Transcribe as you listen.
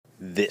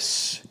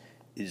This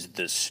is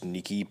the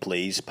Sneaky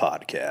Plays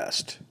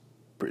Podcast,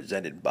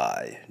 presented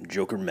by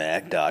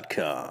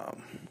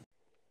JokerMag.com.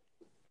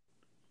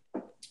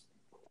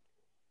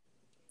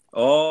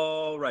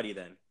 Alrighty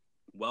then.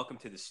 Welcome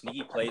to the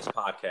Sneaky Plays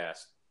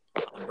Podcast.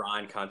 I'm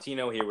Brian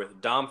Contino here with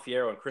Dom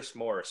Fierro and Chris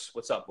Morris.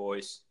 What's up,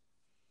 boys?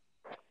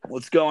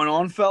 What's going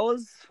on,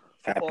 fellas?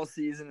 Football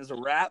season is a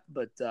wrap,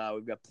 but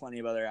we've got plenty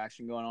of other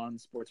action going on in the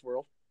sports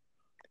world.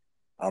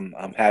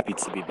 I'm happy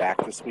to be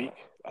back this week.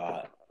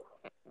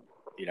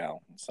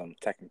 Some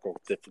technical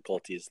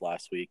difficulties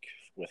last week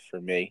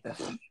for me,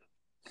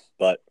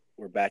 but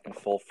we're back in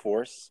full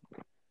force.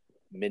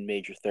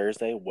 Mid-major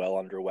Thursday, well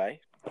underway.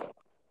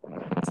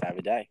 Let's have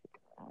a day.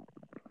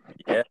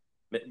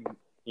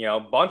 Yeah, a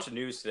bunch of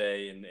news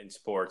today in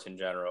sports in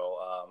general.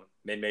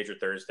 Mid-major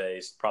Thursday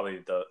is probably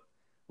the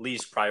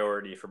least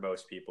priority for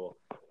most people.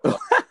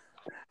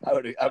 I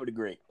would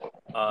agree.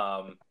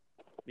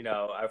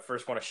 I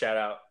first want to shout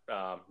out,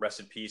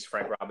 rest in peace,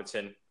 Frank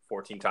Robinson,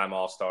 14-time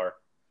All-Star.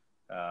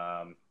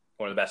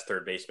 One of the best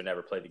third basemen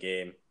ever played the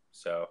game.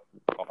 So,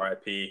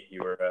 R.I.P.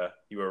 You were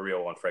a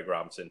real one, Frank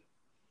Robinson.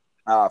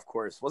 Of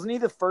course. Wasn't he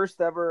the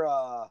first ever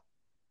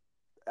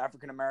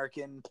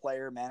African-American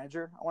player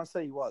manager? I want to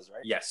say he was,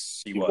 right?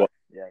 Yes, he was.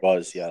 Yeah,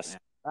 Yes.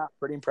 Yeah,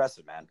 pretty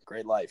impressive, man.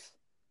 Great life.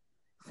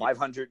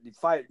 500.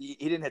 He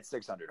didn't hit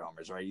 600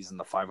 homers, right? He's in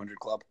the 500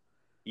 club.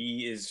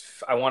 He is.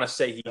 I want to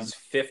say he's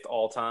fifth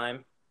all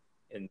time.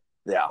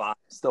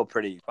 Still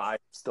pretty.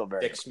 Still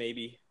very. Six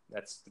maybe.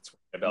 That's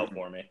a bell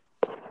for me.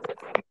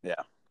 Yeah.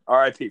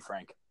 R.I.P.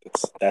 Frank.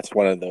 That's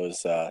one of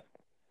those.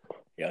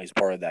 He's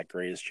part of that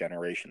greatest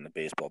generation of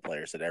baseball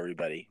players that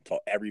everybody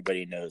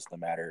knows. No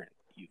matter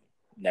you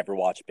never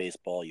watch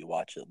baseball, you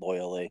watch it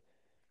loyally.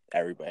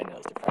 Everybody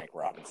knows the Frank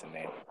Robinson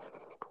name.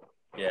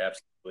 Yeah,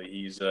 absolutely.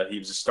 He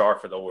was a star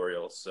for the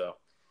Orioles. So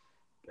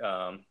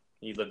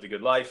he lived a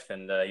good life,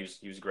 and he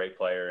was a great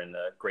player and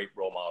a great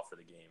role model for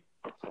the game.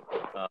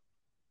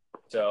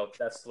 So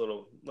that's a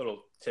little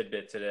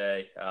tidbit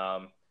today.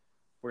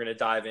 We're going to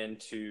dive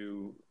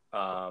into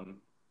our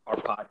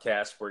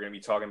podcast. We're going to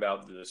be talking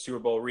about the Super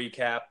Bowl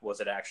recap. Was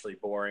it actually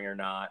boring or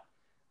not?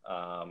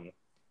 And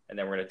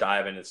then we're going to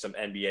dive into some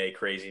NBA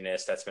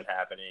craziness that's been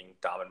happening.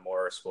 Dom and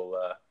Morris will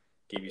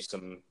give you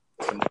some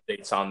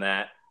updates on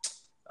that.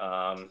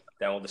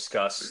 Then we'll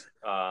discuss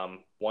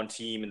one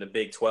team in the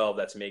Big 12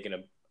 that's making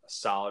a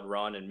solid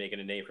run and making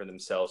a name for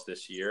themselves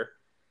this year.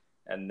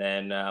 And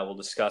then we'll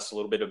discuss a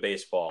little bit of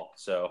baseball.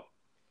 So,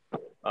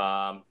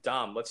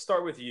 Dom, let's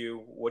start with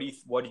you. What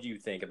did you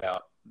think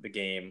about the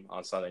game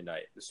on Sunday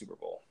night, the Super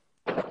Bowl?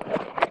 I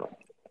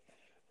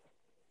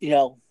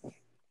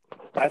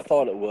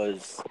thought it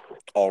was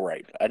all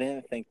right. I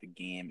didn't think the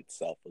game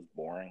itself was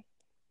boring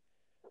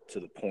to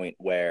the point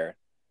where,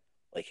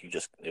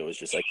 it was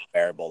just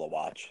bearable to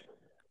watch.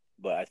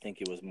 But I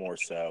think it was more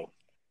so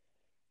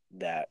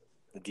that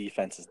the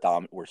defenses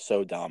were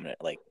so dominant,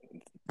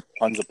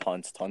 tons of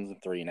punts, tons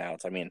of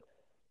 3-and-outs. I mean,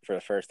 for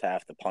the first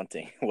half, the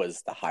punting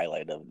was the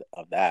highlight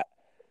of that.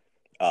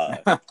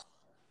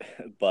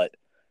 But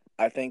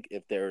I think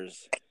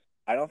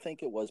I don't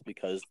think it was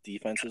because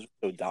defenses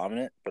were so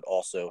dominant, but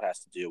also has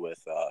to do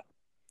with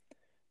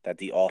that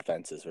the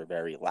offenses were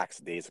very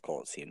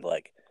lackadaisical. It seemed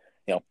like,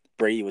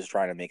 Brady was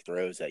trying to make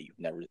throws that you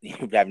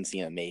haven't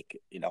seen him make,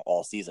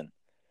 all season.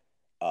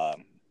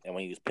 And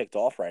when he was picked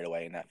off right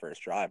away in that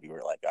first drive, you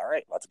were like, all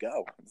right, let's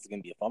go. This is going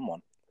to be a fun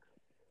one.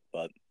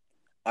 But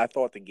I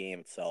thought the game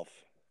itself,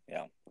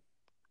 it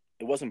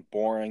wasn't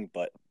boring,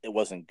 but it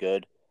wasn't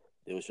good.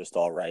 It was just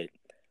all right.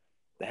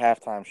 The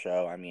halftime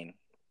show,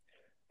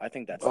 I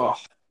think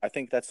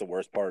that's the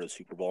worst part of the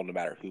Super Bowl, no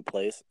matter who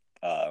plays.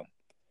 I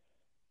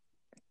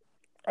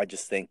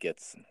just think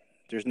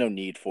there's no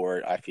need for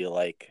it. I feel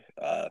like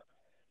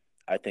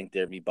I think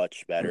there'd be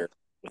much better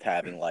with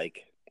having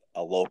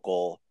a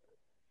local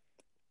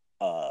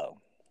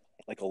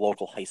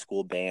high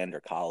school band or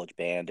college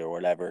band or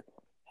whatever,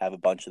 have a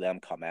bunch of them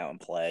come out and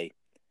play,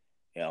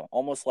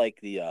 almost like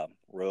the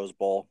Rose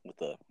Bowl with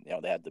they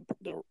had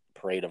the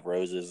parade of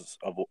roses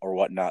or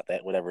whatnot,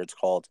 that whatever it's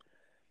called,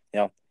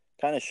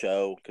 kind of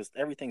show, because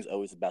everything's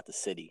always about the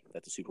city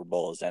that the Super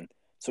Bowl is in.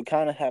 So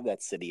kind of have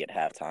that city at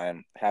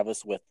halftime, have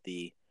us with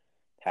the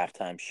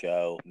halftime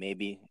show,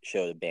 maybe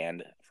show the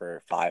band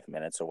for 5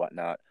 minutes or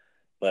whatnot.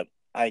 But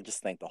I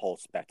just think the whole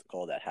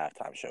spectacle of that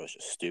halftime show is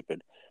just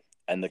stupid.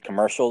 And the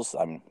commercials,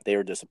 they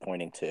were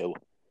disappointing too.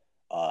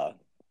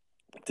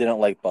 Didn't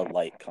like Bud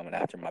Light coming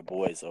after my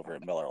boys over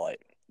at Miller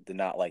Lite. Did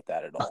not like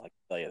that at all, I can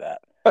tell you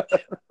that.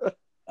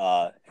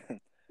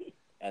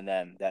 And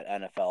then that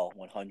NFL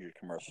 100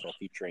 commercial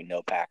featuring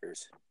no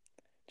Packers.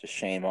 Just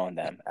shame on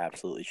them.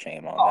 Absolutely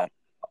shame on them.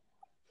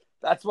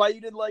 That's why you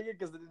didn't like it,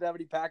 because they didn't have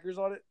any Packers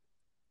on it?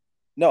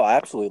 No, I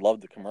absolutely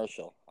loved the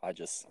commercial. I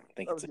just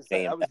think it's a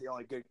shame. That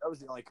was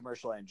the only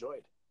commercial I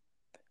enjoyed.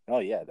 Oh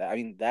yeah,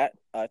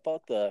 I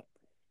thought the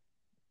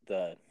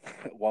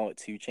one with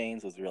 2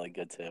 Chainz was really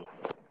good too.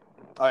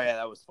 Oh yeah,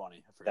 that was funny.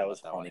 I forgot that was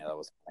about that funny. one. Yeah, that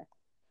was funny.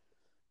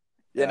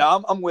 Yeah,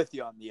 no, I'm with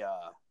you on the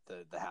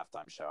the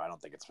halftime show. I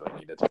don't think it's really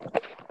needed.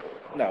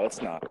 No,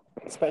 it's not.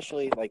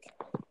 Especially like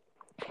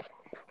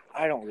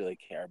I don't really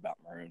care about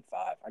Maroon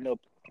 5. I know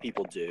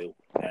people do,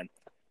 and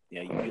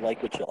you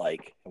like what you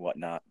like and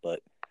whatnot, but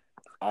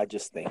I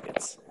just think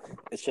it's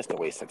just a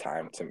waste of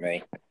time to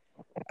me.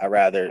 I'd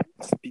rather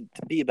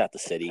be about the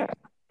city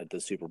that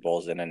the Super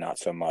Bowl's in, and not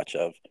so much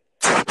of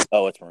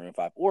it's Maroon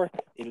 5. Or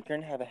if you're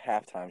gonna have a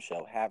halftime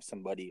show, have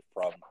somebody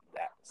from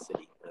that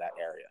city or that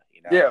area.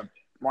 Yeah,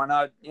 why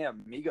not? Yeah,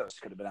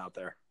 Migos could have been out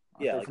there.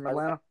 Yeah, like, from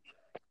Atlanta.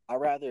 I'd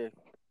rather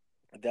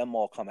them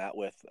all come out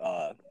with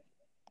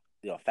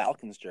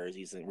Falcons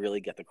jerseys and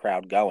really get the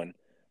crowd going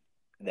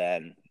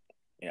than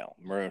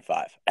Maroon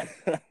 5.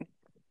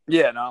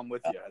 Yeah, no, I'm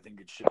with you. I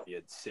think it should be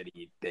a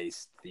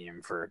city-based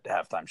theme for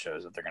halftime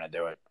shows if they're going to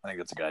do it. I think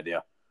that's a good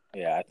idea.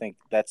 Yeah, I think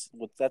that's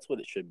what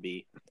it should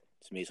be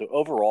to me. So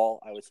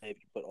overall, I would say if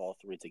you put all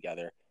three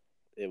together,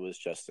 it was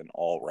just an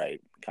all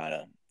right kind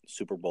of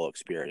Super Bowl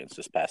experience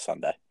this past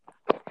Sunday.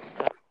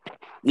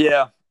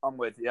 Yeah, I'm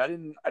with you. I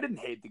didn't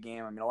hate the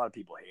game. I mean, a lot of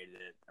people hated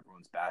it.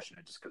 Everyone's bashing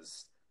it just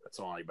because that's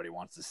all anybody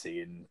wants to see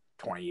in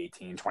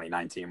 2018,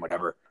 2019,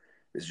 whatever,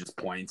 is just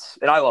points.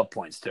 And I love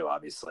points too,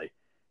 obviously.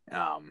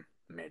 I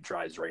mean, it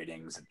drives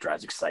ratings, it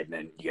drives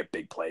excitement, you get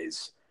big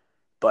plays.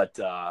 But,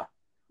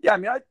 yeah, I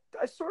mean,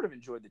 I sort of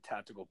enjoyed the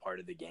tactical part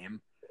of the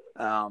game.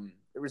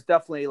 It was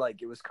definitely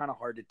it was kind of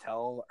hard to tell,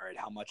 all right,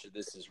 how much of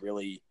this is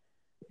really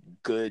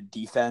good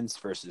defense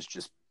versus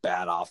just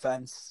bad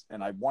offense.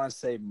 And I want to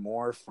say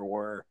more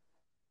for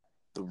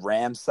the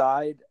Rams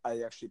side. I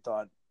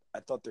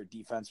thought their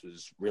defense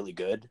was really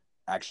good,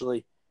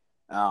 actually.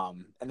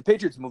 And the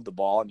Patriots moved the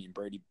ball. I mean,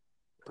 Brady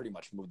pretty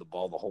much moved the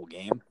ball the whole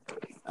game.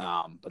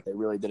 But they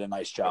really did a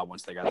nice job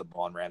once they got the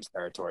ball in Rams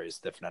territory,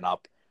 stiffening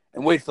up.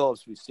 And Wade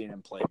Phillips, we've seen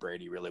him play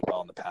Brady really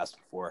well in the past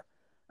before.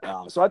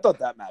 So I thought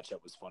that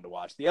matchup was fun to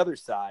watch. The other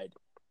side,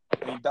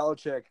 I mean,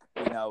 Belichick,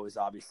 is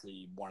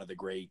obviously one of the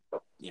great,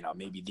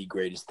 maybe the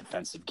greatest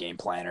defensive game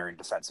planner and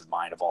defensive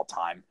mind of all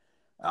time.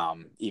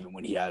 Even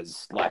when he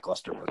has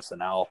lackluster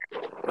personnel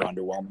or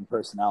underwhelming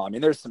personnel. I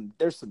mean, there's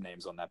some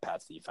names on that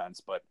Pats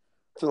defense, but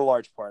for the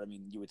large part, I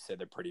mean, you would say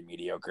they're pretty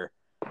mediocre.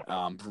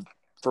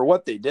 For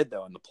what they did,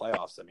 though, in the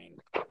playoffs, I mean,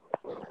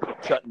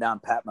 shutting down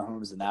Pat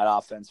Mahomes in that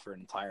offense for an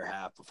entire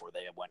half before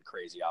they went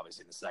crazy,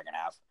 obviously, in the second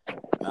half.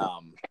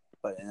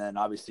 And then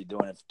obviously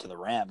doing it to the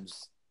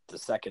Rams, the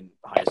second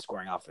highest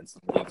scoring offense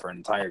in the league for an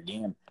entire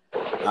game.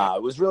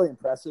 It was really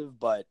impressive,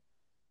 but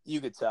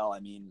you could tell, I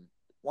mean,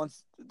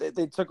 once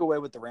they took away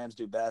what the Rams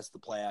do best, the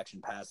play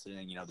action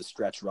passing, the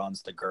stretch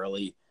runs to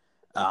Gurley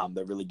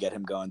that really get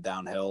him going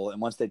downhill. And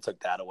once they took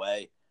that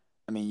away,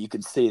 I mean, you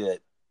can see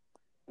that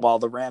while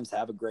the Rams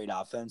have a great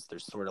offense, they're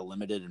sort of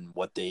limited in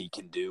what they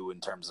can do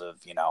in terms of,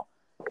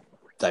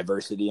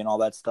 diversity and all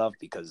that stuff,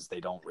 because they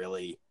don't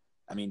really,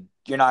 I mean,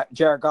 you're not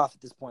Jared Goff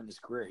at this point in his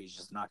career. He's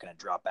just not going to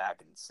drop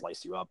back and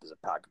slice you up as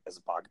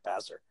a pocket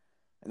passer.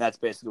 And that's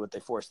basically what they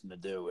forced him to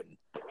do. And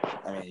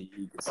I mean,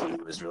 you can see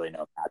it was really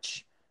no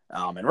match.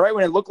 And right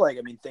when it looked like,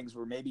 I mean, things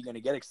were maybe going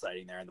to get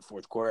exciting there in the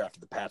fourth quarter after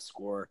the Pats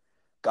score,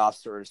 Goff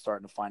started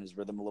starting to find his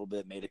rhythm a little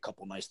bit, made a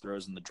couple nice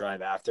throws in the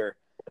drive after,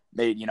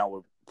 made,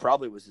 what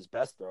probably was his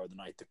best throw of the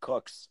night to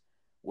Cooks,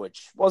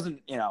 which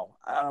wasn't,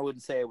 I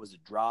wouldn't say it was a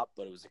drop,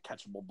 but it was a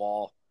catchable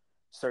ball.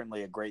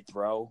 Certainly a great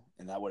throw,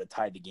 and that would have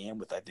tied the game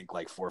with, I think,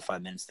 4 or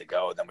 5 minutes to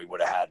go. And then we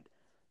would have had,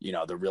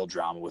 the real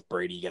drama with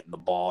Brady getting the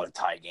ball to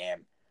tie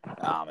game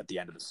at the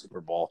end of the Super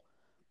Bowl.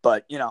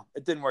 But,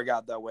 it didn't work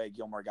out that way.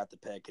 Gilmore got the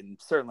pick, and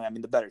certainly, I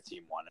mean, the better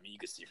team won. I mean, you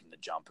could see from the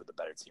jump who the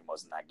better team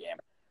was in that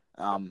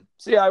game.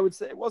 So, yeah, I would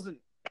say it wasn't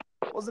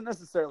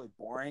necessarily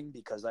boring,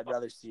 because I'd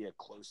rather see a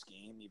close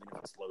game, even if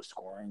it's low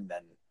scoring,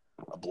 than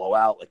a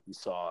blowout like we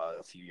saw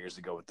a few years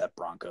ago with that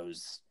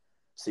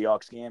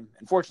Broncos-Seahawks game.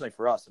 And fortunately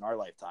for us, in our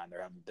lifetime,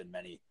 there haven't been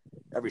many.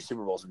 Every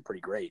Super Bowl's been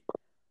pretty great.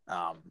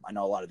 I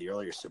know a lot of the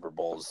earlier Super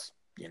Bowls,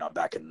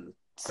 back in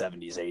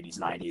 70s, 80s,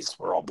 90s,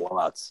 were all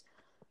blowouts.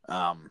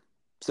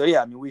 So,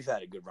 yeah, I mean, we've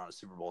had a good run of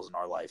Super Bowls in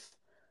our life.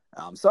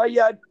 So,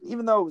 yeah,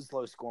 even though it was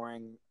low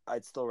scoring,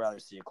 I'd still rather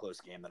see a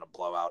close game than a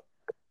blowout.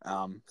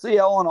 So,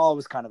 yeah, all in all,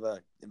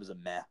 it was a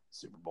meh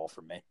Super Bowl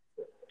for me.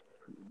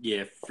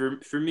 Yeah,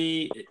 for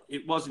me,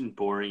 it wasn't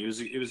boring. It was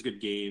a good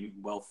game,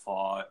 well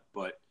fought,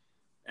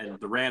 and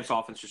the Rams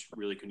offense just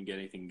really couldn't get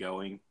anything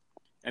going.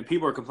 And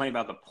people are complaining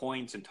about the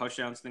points and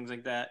touchdowns, things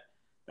like that.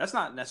 That's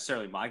not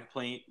necessarily my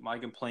complaint. My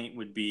complaint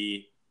would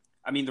be,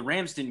 I mean, the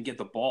Rams didn't get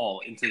the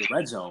ball into the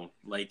red zone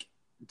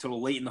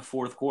until late in the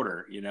fourth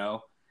quarter,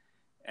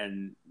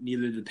 and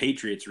neither did the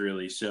Patriots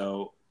really.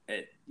 So,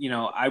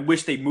 I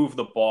wish they moved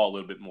the ball a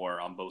little bit more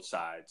on both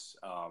sides.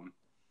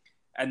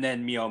 And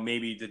then,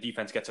 maybe the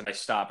defense gets a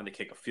nice stop and they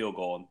kick a field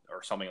goal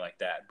or something like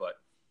that. But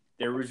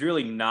there was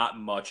really not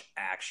much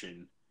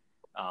action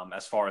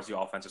as far as the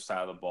offensive side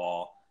of the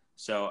ball.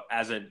 So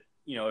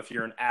if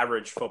you're an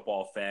average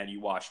football fan,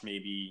 you watch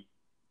maybe,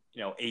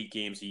 8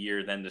 games a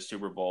year, then the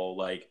Super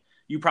Bowl,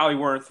 you probably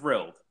weren't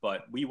thrilled.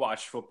 But we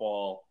watch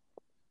football,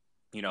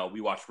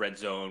 we watch Red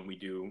Zone.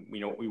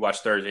 We watch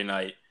Thursday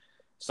night.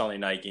 Sunday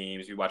night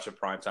games. We watch the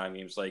primetime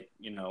games. Like,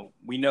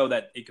 we know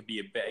that it could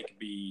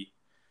be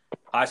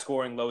high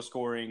scoring, low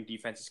scoring.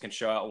 Defenses can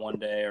show out one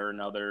day or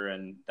another,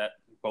 and that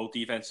both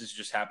defenses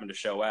just happen to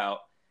show out.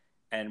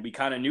 And we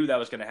kind of knew that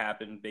was going to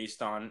happen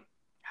based on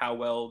how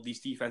well these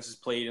defenses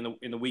played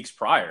in the weeks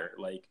prior.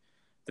 Like,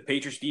 the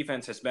Patriots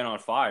defense has been on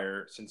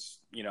fire since,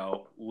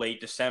 late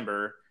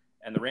December,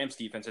 and the Rams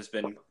defense has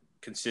been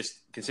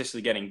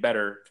consistently getting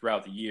better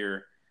throughout the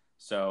year.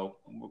 So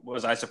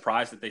was I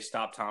surprised that they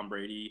stopped Tom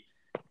Brady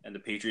and the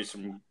Patriots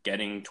from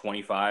getting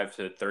 25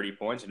 to 30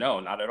 points? No,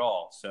 not at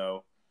all.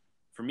 So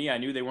for me, I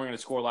knew they weren't going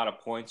to score a lot of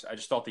points. I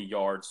just thought the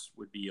yards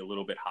would be a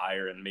little bit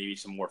higher and maybe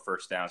some more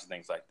first downs and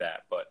things like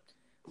that. But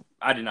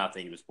I did not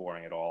think it was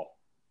boring at all.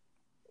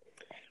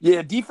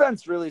 Yeah,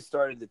 defense really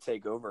started to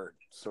take over,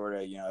 sort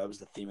of. That was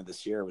the theme of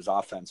this year. It was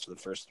offense for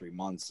the first 3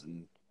 months.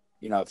 And,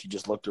 if you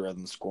just looked around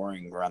the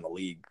scoring around the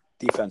league,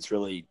 defense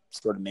really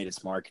sort of made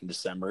its mark in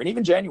December. And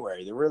even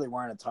January, there really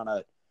weren't a ton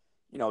of,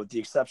 with the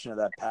exception of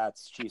that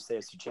Pats-Chiefs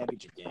AFC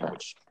Championship game,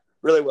 which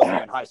really wasn't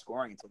even high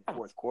scoring until the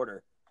fourth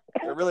quarter.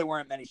 There really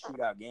weren't many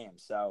shootout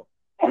games. So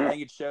I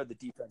think it showed that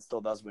defense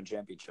still does win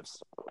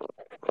championships.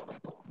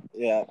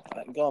 Yeah,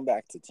 going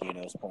back to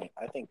Tino's point,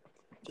 I think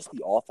just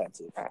the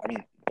offensive.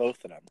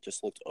 Both of them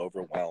just looked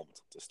overwhelmed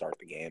to start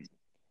the game.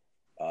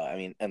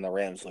 And the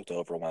Rams looked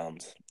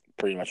overwhelmed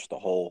pretty much the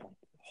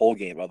whole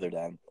game, other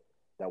than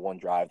that one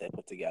drive they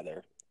put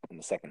together in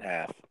the second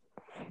half.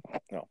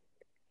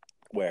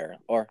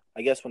 Or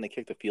I guess when they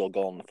kicked the field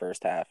goal in the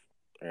first half,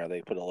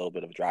 they put a little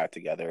bit of a drive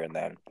together, and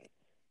then,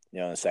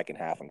 in the second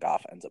half, and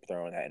Goff ends up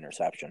throwing that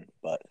interception.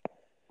 But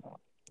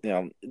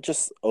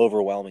just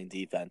overwhelming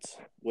defense.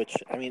 Which,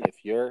 if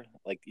you're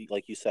like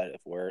you said,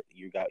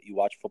 you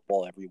watch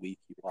football every week,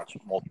 you watch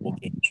multiple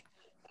games,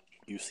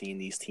 you've seen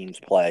these teams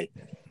play,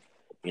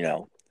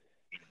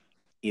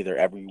 either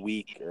every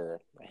week or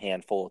a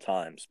handful of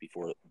times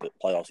before the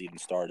playoffs even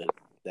started,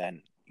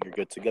 then you're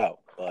good to go.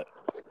 But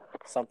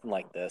something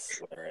like this,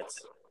 where it's,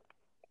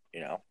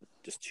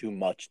 just too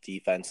much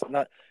defense,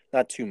 not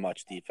too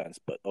much defense,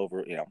 but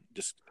over,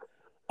 just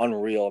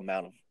unreal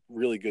amount of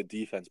really good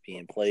defense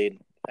being played,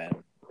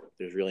 and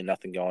there's really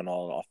nothing going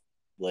on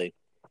offensively.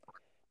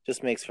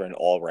 Just makes for an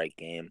all right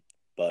game.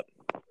 But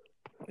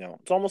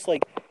it's almost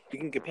like you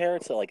can compare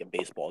it to like a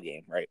baseball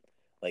game, right?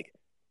 Like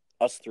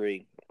us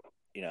three,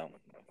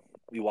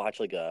 we watch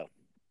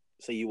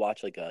you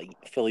watch like a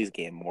Phillies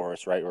game,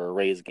 Morris, right, or a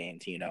Rays game,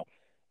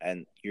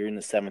 and you're in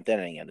the seventh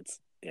inning and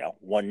it's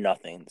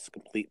 1-0. It's a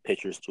complete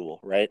pitcher's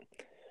duel, right?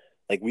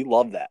 Like, we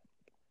love that.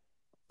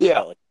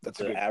 Yeah, but that's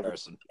a good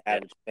comparison.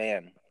 Average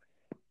fan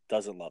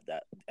doesn't love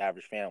that. The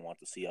average fan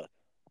wants to see a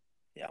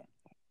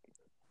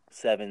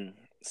 7-6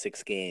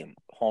 game,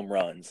 home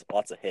runs,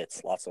 lots of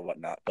hits, lots of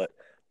whatnot. But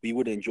we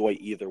would enjoy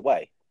either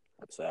way.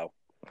 So,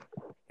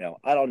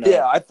 I don't know.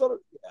 Yeah, I thought.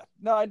 Yeah,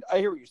 no, I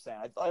hear what you're saying.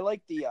 I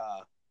like the.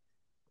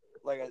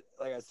 Like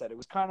I said, it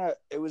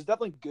was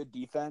definitely good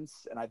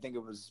defense, and I think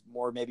it was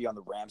more maybe on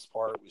the Rams'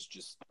 part. It was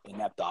just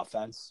inept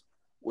offense,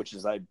 which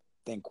is, I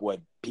think, what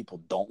people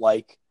don't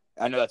like.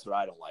 I know that's what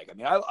I don't like.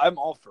 I'm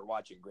all for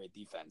watching great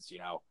defense.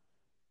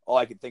 All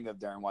I could think of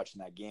during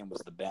watching that game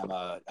was the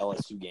Bama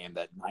LSU game,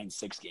 that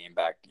 9-6 game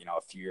back,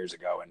 a few years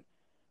ago. And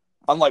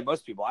unlike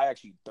most people, I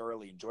actually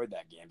thoroughly enjoyed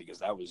that game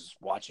because I was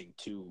watching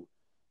two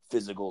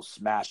physical,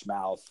 smash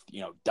mouth,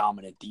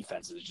 dominant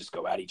defenses just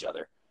go at each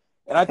other.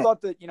 And I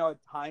thought that, at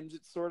times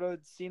it sort of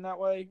seemed that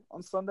way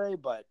on Sunday,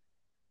 but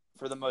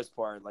for the most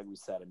part, like we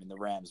said, the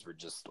Rams were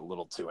just a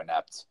little too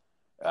inept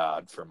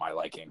for my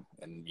liking.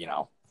 And,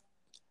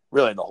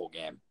 really the whole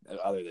game,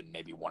 other than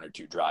maybe one or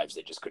two drives,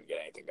 they just couldn't get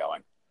anything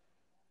going.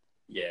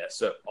 Yeah,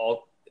 so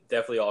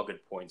definitely all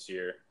good points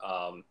here.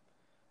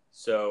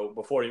 So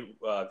before we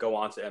go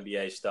on to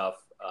NBA stuff,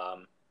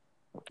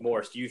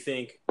 Morris, do you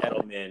think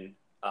Edelman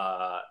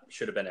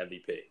should have been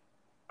MVP?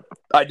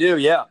 I do,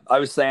 yeah. I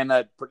was saying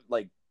that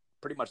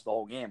pretty much the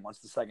whole game. Once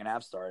the second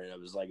half started, I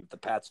was like, if the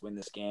Pats win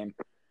this game,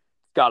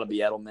 it's got to be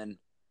Edelman.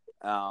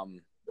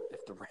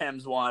 If the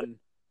Rams won,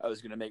 I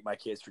was going to make my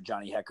case for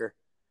Johnny Hecker.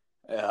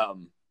 He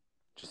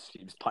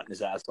was punting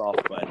his ass off,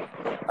 but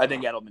I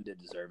think Edelman did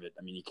deserve it.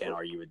 You can't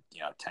argue with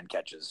 10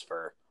 catches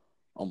for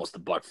almost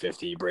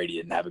 $150. Brady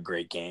didn't have a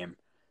great game.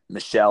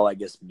 Michelle, I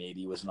guess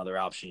maybe was another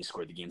option. He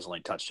scored the game's only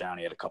touchdown.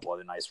 He had a couple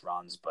other nice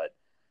runs, but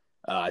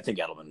I think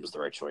Edelman was the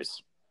right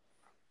choice.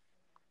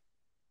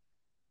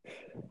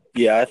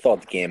 Yeah, I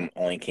thought the game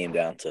only came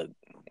down to,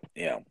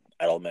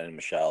 Edelman and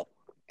Michelle.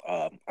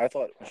 I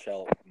thought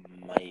Michelle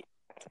might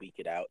tweak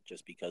it out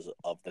just because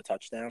of the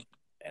touchdown,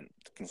 and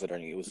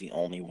considering it was the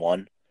only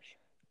one.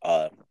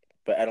 But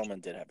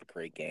Edelman did have a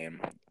great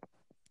game,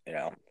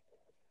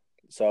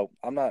 So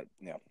I'm not,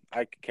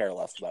 I could care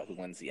less about who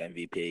wins the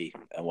MVP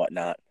and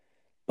whatnot,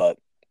 but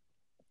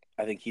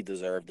I think he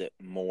deserved it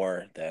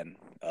more than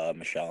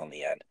Michelle in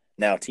the end.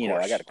 Now, Tino,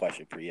 I got a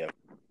question for you.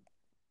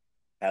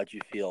 How'd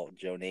you feel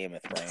Joe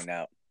Namath running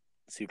out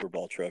Super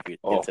Bowl trophy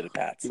into the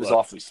Pats? He was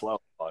awfully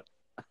slow. But...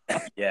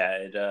 yeah,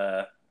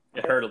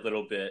 it hurt a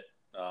little bit,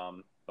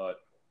 but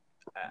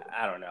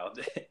I don't know.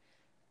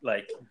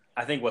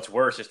 I think what's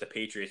worse is the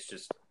Patriots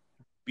just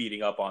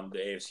beating up on the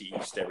AFC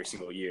East every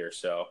single year.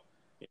 So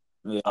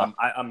Yeah.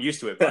 I'm used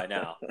to it by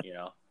now,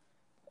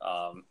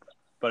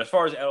 But as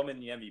far as Edelman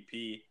the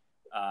MVP,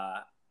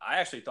 I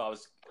actually thought it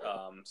was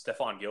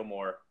Stephon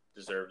Gilmore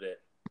deserved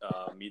it.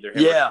 Either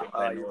him or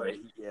Van Noy.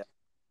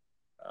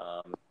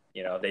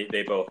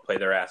 They both play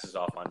their asses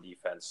off on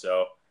defense.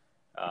 So,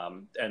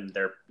 and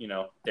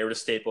they were the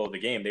staple of the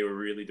game. They were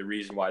really the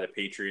reason why the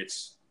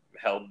Patriots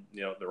held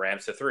the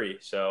Rams to 3.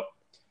 So,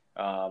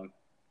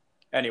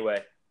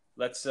 anyway,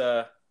 let's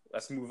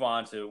move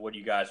on to what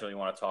you guys really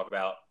want to talk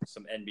about.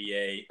 Some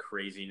NBA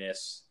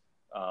craziness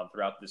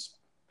throughout this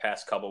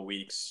past couple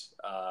weeks.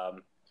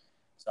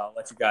 So I'll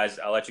let you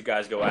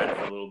guys go at it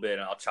for a little bit,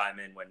 and I'll chime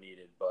in when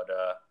needed. But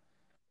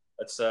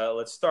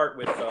let's start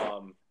with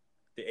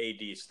the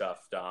AD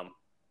stuff, Dom,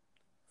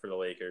 for the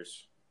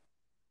Lakers.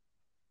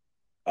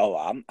 Oh,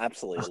 I'm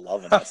absolutely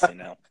loving this.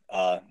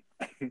 I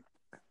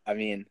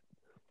mean,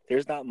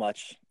 there's not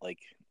much like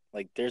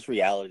there's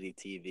reality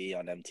TV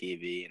on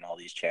MTV and all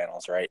these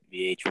channels, right?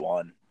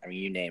 VH1. I mean,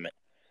 you name it.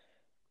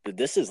 But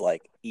this is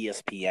like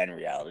ESPN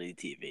reality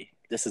TV.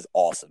 This is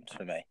awesome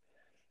to me.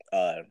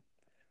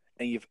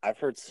 And I've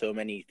heard so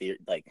many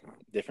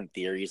different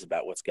theories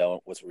about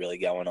what's really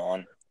going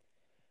on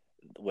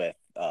with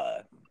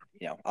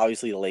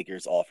obviously the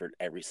Lakers offered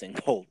every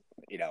single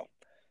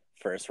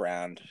first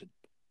round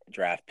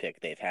draft pick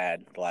they've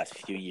had the last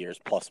few years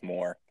plus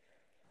more,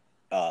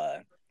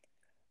 and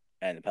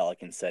the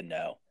Pelicans said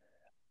no.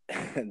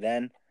 And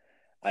then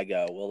I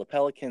go, well, the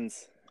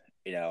Pelicans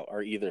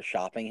are either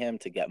shopping him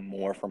to get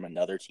more from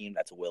another team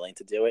that's willing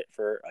to do it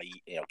for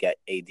get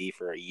AD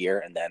for a year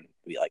and then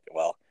be like,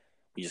 well,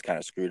 we just kind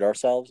of screwed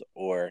ourselves,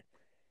 or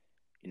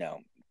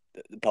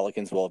the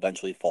Pelicans will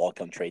eventually fall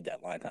come trade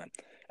deadline time.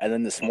 And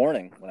then this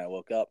morning when I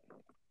woke up,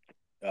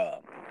 I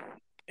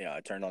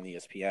turned on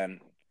ESPN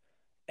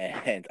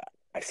and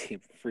I see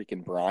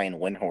freaking Brian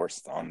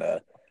Windhorst on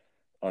the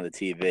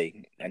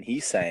TV, and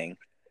he's saying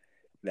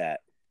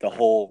that the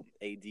whole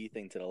AD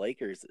thing to the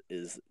Lakers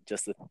is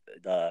just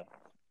a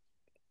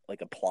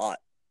plot,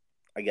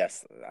 I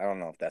guess. I don't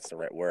know if that's the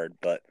right word,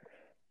 but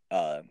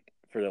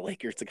for the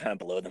Lakers to kind of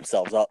blow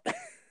themselves up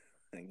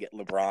and get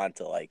LeBron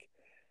to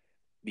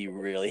be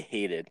really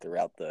hated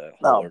throughout the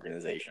whole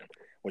organization,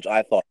 which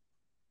I thought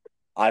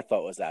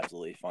was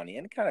absolutely funny,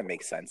 and it kind of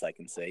makes sense. I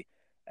can see.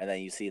 And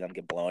then you see them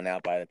get blown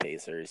out by the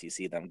Pacers. You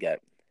see them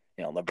get,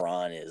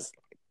 LeBron is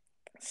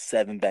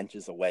 7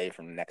 benches away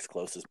from the next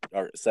closest,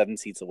 or 7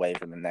 seats away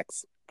from the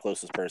next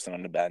closest person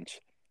on the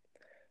bench.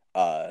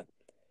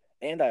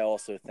 And I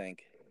also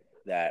think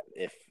that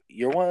if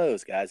you're one of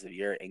those guys, if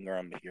you're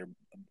Ingram, if you're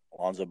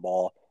Lonzo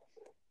Ball,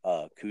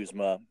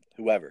 Kuzma,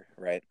 whoever,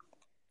 right?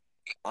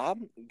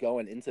 I'm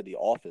going into the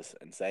office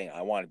and saying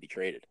I want to be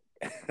traded.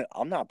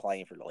 I'm not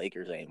playing for the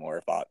Lakers anymore.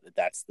 If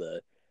that's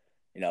the,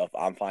 if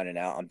I'm finding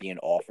out I'm being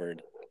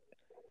offered,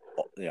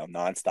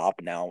 nonstop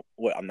now,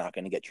 I'm not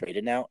going to get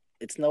traded now.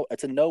 It's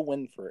a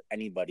no-win for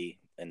anybody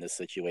in this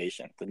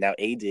situation. But now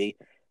AD,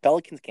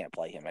 Pelicans can't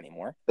play him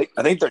anymore.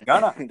 I think they're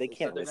gonna. They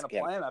can't They're risk gonna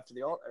him. play him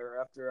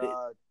after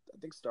I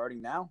think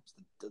starting now.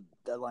 The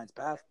deadline's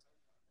passed.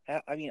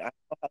 I mean,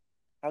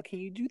 how can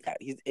you do that?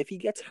 If he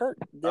gets hurt,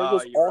 there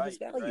goes all his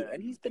value,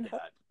 and he's been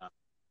hurt.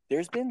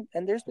 There's been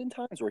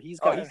times where he's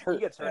gotten hurt. He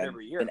gets hurt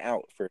every year. Been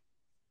out for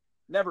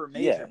never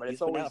major, but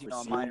it's always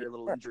a minor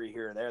little injury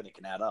here or there that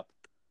can add up.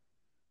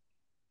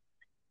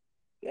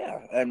 Yeah,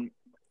 and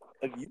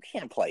you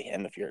can't play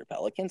him if you're the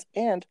Pelicans,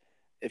 and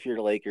if you're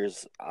the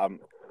Lakers.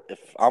 If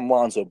I'm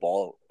Lonzo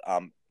Ball,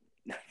 I'm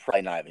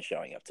probably not even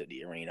showing up to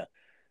the arena.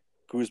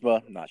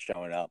 Kuzma, not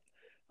showing up.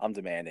 I'm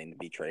demanding to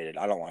be traded.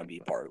 I don't want to be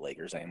part of the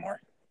Lakers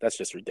anymore. That's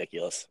just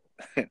ridiculous.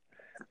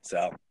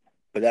 So,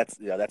 but that's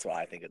what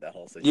I think of that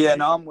whole situation. Yeah,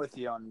 no, I'm with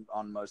you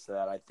on most of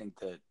that. I think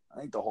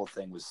the whole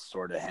thing was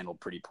sort of handled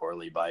pretty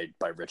poorly by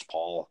Rich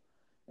Paul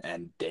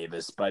and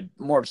Davis, but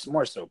more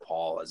so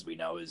Paul, as we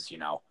know, is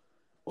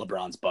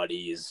LeBron's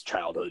buddy, his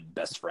childhood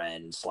best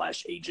friend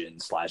 /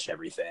 agent /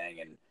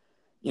 everything, and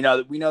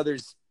we know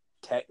there's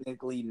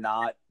technically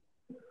not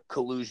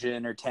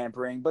collusion or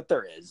tampering, but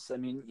there is. I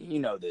mean,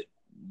 that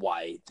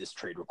why this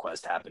trade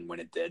request happened when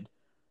it did.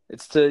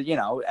 It's to,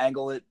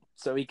 angle it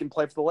so he can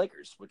play for the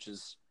Lakers, which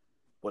is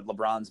what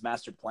LeBron's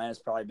master plan has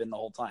probably been the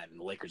whole time. And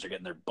the Lakers are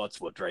getting their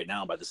butts whooped right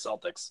now by the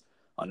Celtics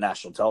on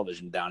national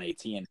television, down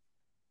 18.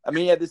 I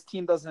mean, yeah, this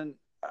team doesn't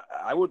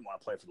 – I wouldn't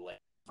want to play for the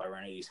Lakers if I were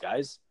any of these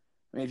guys.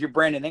 I mean, if you're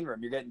Brandon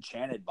Ingram, you're getting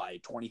chanted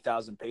by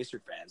 20,000 Pacer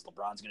fans.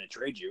 LeBron's going to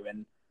trade you,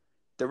 and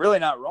they're really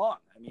not wrong.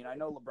 I mean, I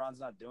know LeBron's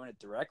not doing it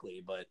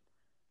directly, but,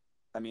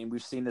 I mean,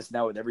 we've seen this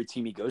now with every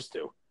team he goes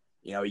to.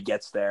 He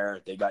gets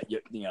there. They got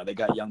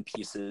young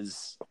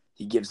pieces.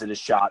 He gives it a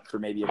shot for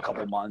maybe a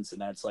couple months,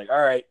 and then it's like,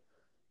 all right,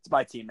 it's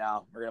my team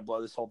now. We're going to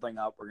blow this whole thing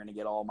up. We're going to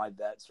get all my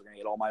vets. We're going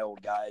to get all my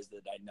old guys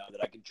that I know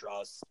that I can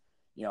trust.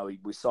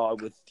 We saw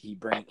it with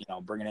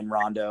bringing in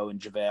Rondo and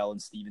JaVale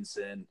and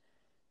Stevenson.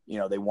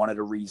 They wanted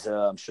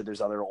Ariza. I'm sure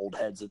there's other old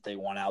heads that they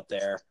want out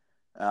there.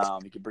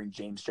 You could bring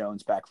James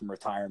Jones back from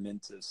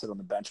retirement to sit on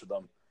the bench with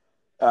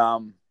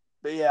them.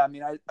 But yeah, I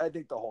mean, I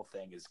think the whole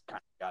thing has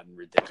kind of gotten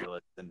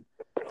ridiculous, and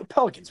the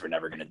Pelicans were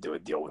never going to do a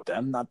deal with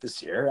them, not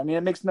this year. I mean,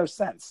 it makes no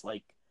sense.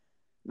 Like,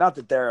 not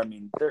that they're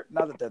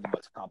the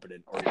most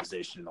competent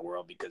organization in the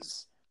world,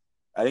 because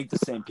I think the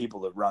same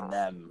people that run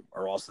them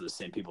are also the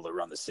same people that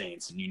run the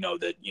Saints, and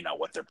that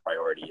what their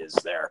priority is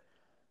there.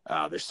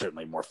 There's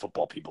certainly more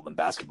football people than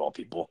basketball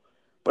people,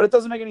 but it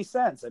doesn't make any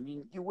sense. I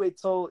mean, you wait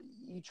till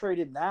you trade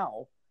him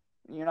now,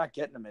 and you're not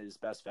getting him at his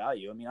best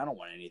value. I mean, I don't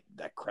want any of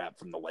that crap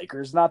from the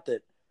Lakers. Not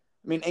that.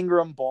 I mean,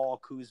 Ingram, Ball,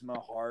 Kuzma,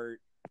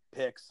 Hart,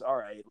 picks. All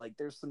right, like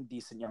there's some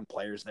decent young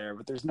players there,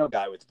 but there's no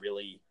guy with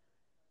really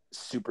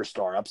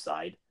superstar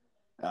upside.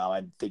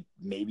 I think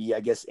I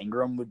guess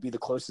Ingram would be the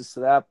closest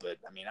to that, but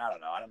I mean, I don't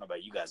know. I don't know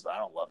about you guys, but I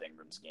don't love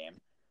Ingram's game.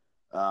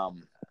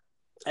 And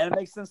it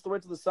makes sense to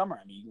wait till the summer.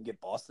 I mean, you can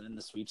get Boston in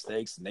the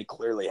sweepstakes, and they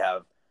clearly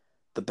have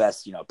the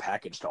best,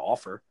 package to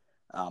offer.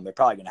 They're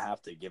probably going to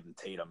have to give him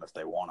Tatum if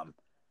they want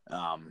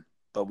him.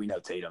 But we know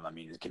Tatum, I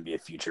mean, it can be a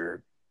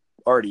future.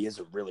 Already is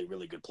a really,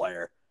 really good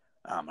player.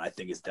 I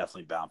think is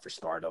definitely bound for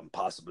stardom,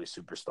 possibly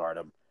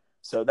superstardom.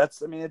 So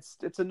it's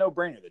a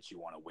no-brainer that you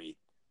want to wait,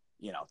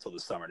 till the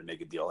summer to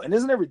make a deal. And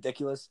isn't it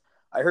ridiculous?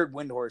 I heard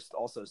Windhorst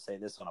also say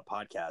this on a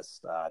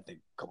podcast, I think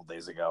a couple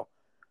days ago.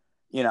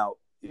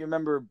 You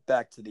remember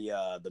back to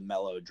the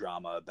Melo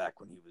drama back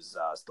when he was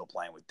still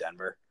playing with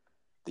Denver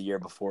the year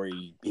before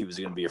he was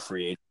going to be a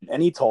free agent.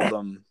 And he told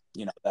them,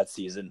 that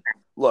season,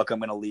 look, I'm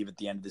going to leave at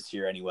the end of this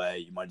year anyway.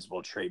 You might as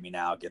well trade me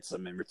now, get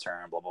some in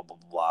return, blah, blah, blah,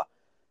 blah, blah.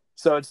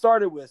 So it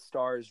started with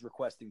stars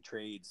requesting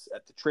trades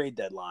at the trade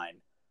deadline,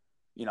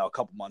 a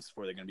couple months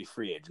before they're going to be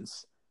free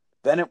agents.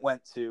 Then it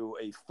went to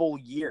a full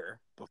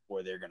year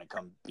before they're going to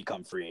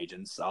become free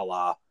agents, a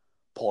la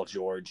Paul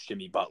George,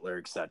 Jimmy Butler,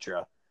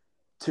 etc.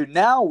 To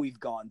now we've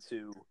gone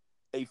to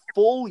a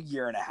full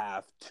year and a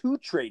half, 2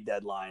 trade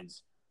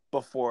deadlines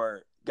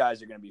before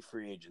guys are going to be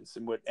free agents,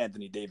 and what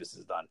Anthony Davis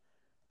has done.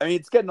 I mean,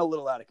 it's getting a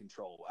little out of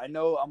control. I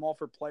know I'm all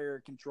for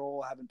player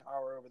control, having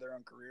power over their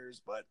own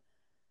careers, but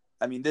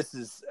I mean, this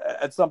is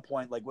at some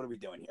point, like, what are we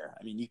doing here?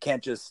 I mean, you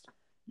can't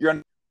you're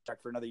on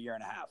contract for another year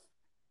and a half.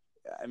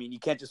 I mean, you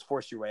can't just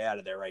force your way out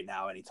of there right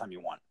now anytime you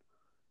want.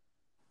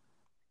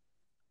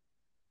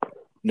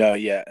 No,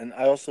 yeah. And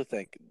I also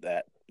think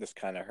that this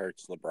kind of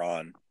hurts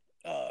LeBron,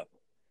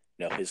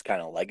 his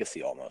kind of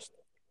legacy almost.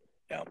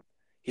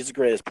 He's the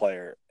greatest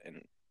player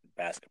in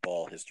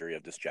basketball history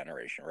of this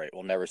generation, right?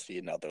 We'll never see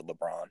another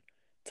LeBron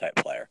type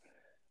player.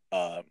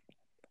 But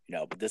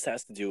this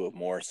has to do with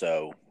more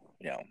so,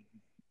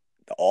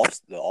 the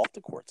off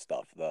the court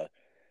stuff. Now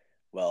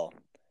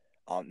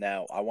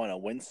I want to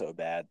win so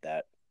bad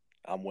that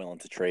I'm willing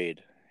to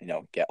trade,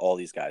 get all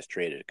these guys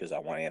traded because I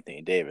want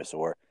Anthony Davis.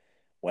 Or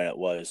when it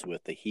was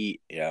with the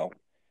Heat,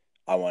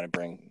 I want to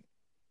bring,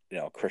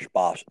 Chris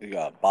Bosh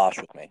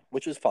with me,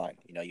 which is fine.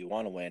 You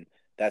want to win,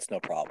 that's no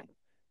problem.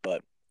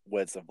 But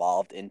what's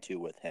evolved into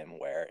with him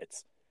where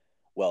it's,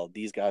 well,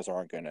 these guys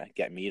aren't going to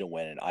get me to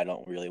win and I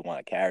don't really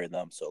want to carry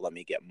them, so let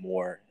me get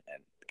more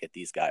and get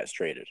these guys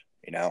traded,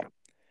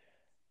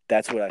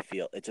 That's what I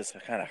feel. It just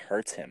kind of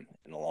hurts him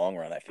in the long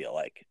run, I feel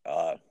like.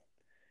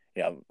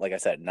 Like I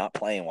said, not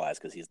playing-wise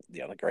because he's,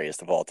 the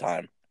greatest of all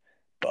time.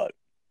 But,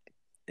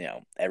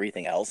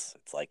 everything else,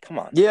 it's like, come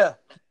on. Yeah.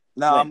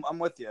 No, I'm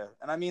with you.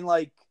 And I mean,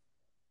 like,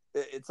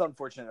 it's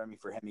unfortunate. I mean,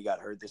 for him, he got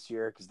hurt this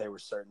year because they were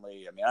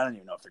certainly. I mean, I don't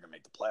even know if they're gonna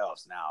make the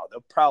playoffs now.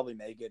 They'll probably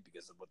make it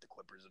because of what the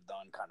Clippers have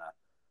done, kind of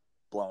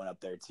blowing up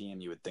their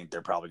team. You would think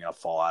they're probably gonna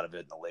fall out of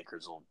it, and the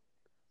Lakers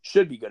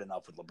should be good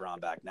enough with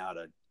LeBron back now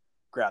to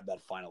grab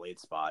that final 8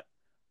 spot.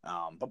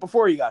 But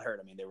before he got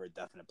hurt, I mean, they were a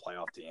definite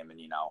playoff team, and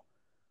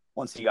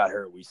once he got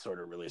hurt, we sort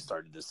of really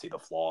started to see the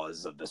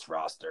flaws of this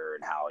roster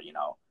and how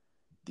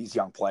these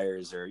young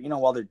players are,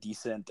 while they're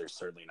decent, they're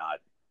certainly not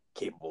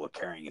capable of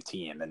carrying a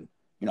team. And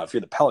if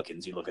you're the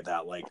Pelicans, you look at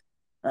that like,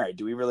 all right,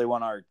 do we really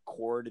want our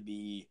core to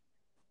be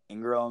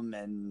Ingram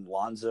and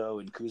Lonzo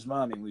and Kuzma?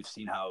 I mean, we've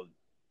seen how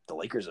the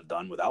Lakers have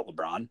done without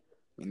LeBron. I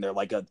mean, they're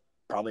like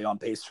probably on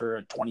pace for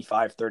a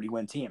 25-30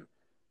 win team.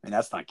 I mean,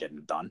 that's not getting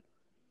it done.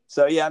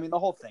 So, yeah, I mean, the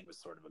whole thing was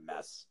sort of a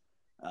mess.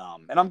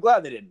 And I'm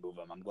glad they didn't move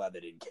him. I'm glad they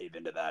didn't cave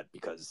into that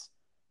because,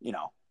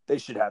 they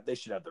should have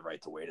the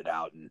right to wait it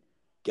out and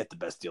get the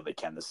best deal they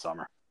can this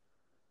summer.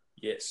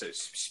 Yeah, so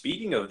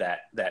speaking of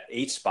that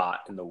 8 spot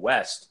in the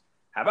West,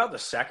 how about the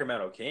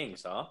Sacramento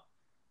Kings, huh?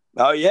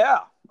 Oh yeah,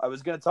 I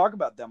was going to talk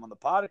about them on the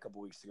pod a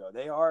couple weeks ago.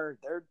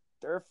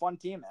 They're a fun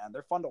team, man.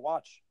 They're fun to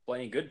watch.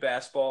 Playing good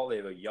basketball. They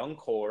have a young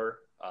core,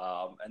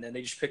 and then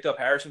they just picked up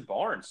Harrison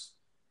Barnes.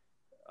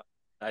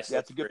 Nice. Yeah,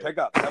 that's a good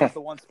pickup. That was the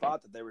one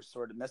spot that they were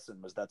sort of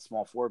missing was that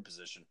small forward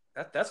position.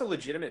 That's a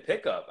legitimate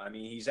pickup. I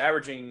mean, he's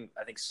averaging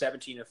I think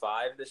 17 and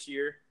 5 this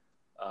year,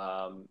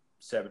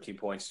 17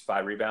 points,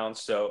 5 rebounds.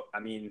 So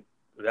I mean,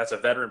 that's a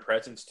veteran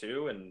presence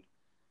too, and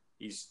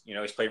he's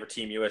played for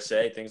Team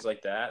USA, things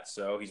like that.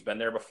 So he's been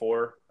there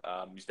before.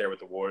 He's there with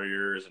the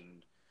Warriors,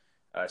 and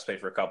he's played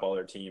for a couple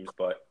other teams.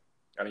 But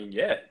I mean,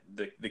 yeah,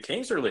 the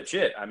Kings are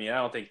legit. I mean, I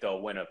don't think they'll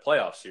win a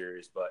playoff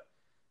series, but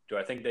do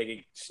I think they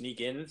can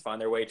sneak in,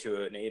 find their way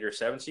to an 8 or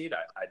 7 seed?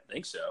 I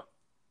think so.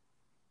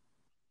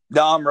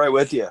 No, I'm right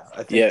with you.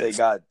 I think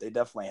Yeah. they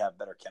definitely have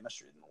better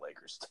chemistry than the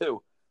Lakers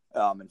too.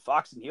 And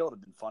Fox and Hield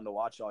have been fun to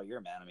watch all year,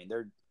 man. I mean,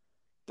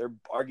 they're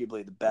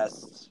arguably the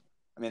best.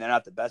 I mean, they're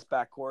not the best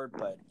backcourt,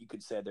 but you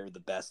could say they're the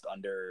best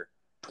under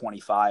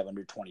 25,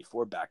 under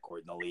 24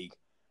 backcourt in the league.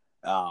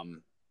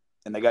 And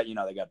they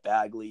got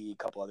Bagley, a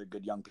couple other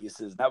good young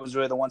pieces. That was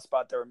really the one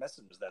spot they were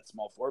missing, was that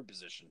small forward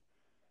position.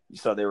 You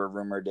saw they were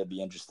rumored to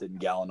be interested in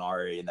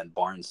Gallinari and then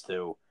Barnes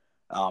too.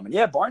 And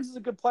yeah, Barnes is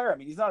a good player. I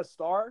mean, he's not a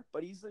star,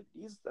 but he's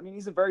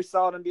a very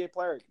solid NBA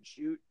player. He can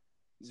shoot.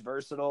 He's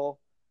versatile.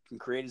 Can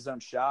create his own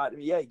shot. I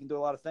mean, yeah, he can do a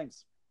lot of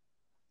things.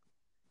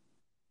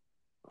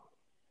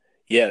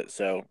 Yeah,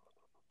 so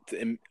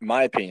in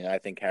my opinion, I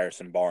think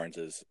Harrison Barnes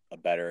is a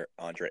better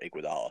Andre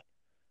Iguodala.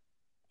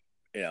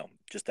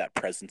 Just that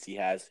presence he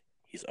has.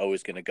 He's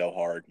always going to go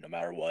hard no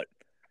matter what,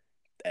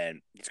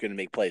 and he's going to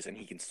make plays, and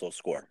he can still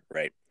score,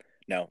 right?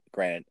 Now,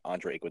 granted,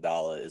 Andre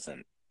Iguodala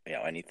isn't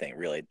anything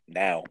really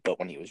now, but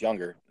when he was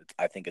younger,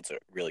 I think it's a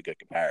really good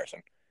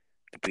comparison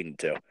between the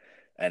two.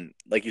 And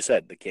like you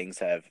said, the Kings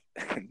have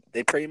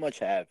they pretty much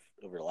have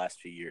over the last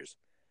few years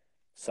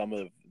some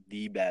of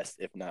the best,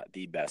 if not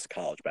the best,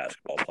 college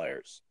basketball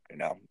players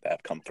that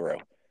have come through,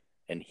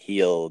 and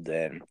Hield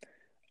and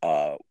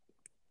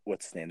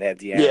what's his name? They have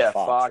De'Aaron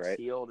Fox, right?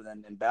 Hield,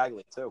 and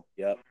Bagley too.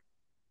 Yep.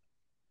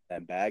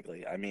 And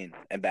Bagley. I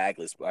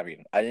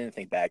didn't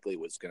think Bagley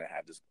was going to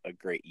have a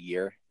great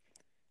year,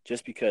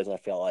 just because I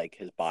felt like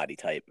his body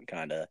type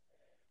kind of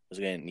was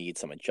going to need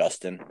some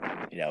adjusting.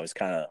 He's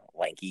kind of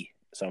lanky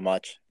so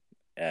much,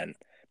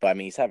 but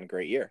he's having a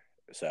great year.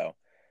 So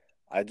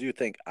I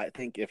think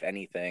if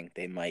anything,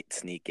 they might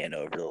sneak in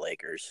over the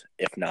Lakers.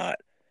 If not,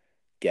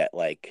 get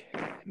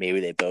maybe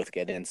they both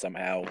get in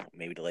somehow.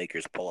 Maybe the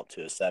Lakers pull up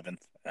to a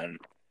 7th, and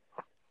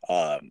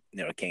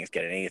Kings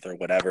get an 8th or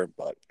whatever.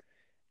 But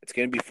it's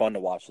going to be fun to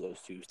watch those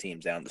two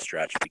teams down the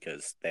stretch,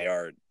 because they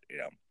are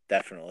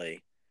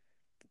definitely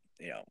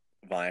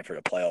vying for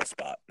the playoff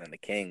spot. And the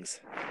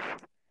Kings,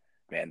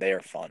 man, they are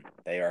fun.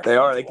 They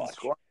can watch.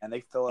 Score, and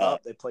they fill it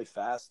up. They play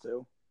fast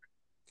too.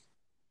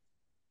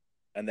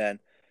 And then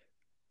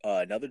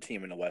another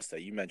team in the West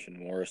that you mentioned,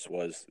 Morris,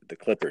 was the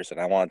Clippers, and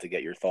I wanted to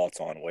get your thoughts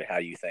on how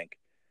you think,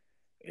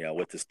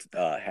 with this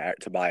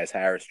Tobias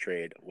Harris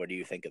trade. What do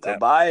you think of that?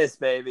 Tobias,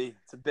 baby,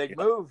 it's a big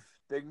move.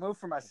 Big move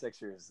for my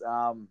Sixers.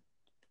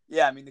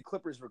 Yeah, the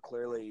Clippers were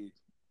clearly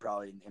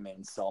probably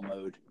in sell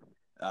mode.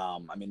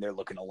 They're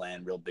looking to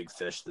land real big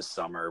fish this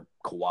summer.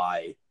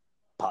 Kawhi,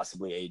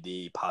 possibly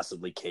AD,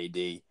 possibly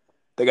KD.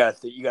 You got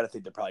to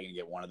think they're probably gonna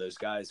get one of those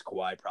guys.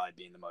 Kawhi probably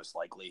being the most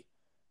likely.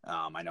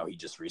 I know he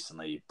just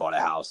recently bought a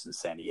house in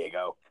San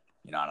Diego.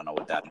 I don't know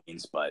what that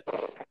means, but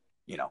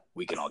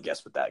we can all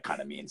guess what that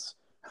kind of means.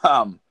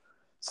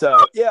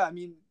 So yeah,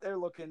 they're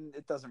looking.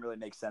 It doesn't really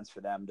make sense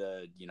for them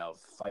to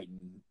fight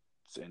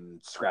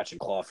and scratch and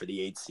claw for the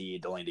 8th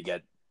seed, only to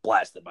get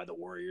blasted by the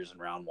Warriors in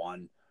round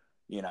 1.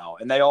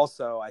 And they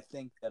also, I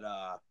think that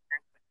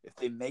if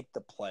they make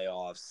the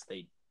playoffs,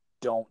 they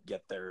don't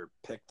get their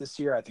pick this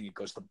year. I think it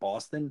goes to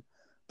Boston.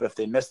 But if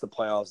they miss the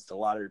playoffs, it's a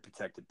lottery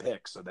protected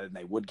pick, so then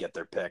they would get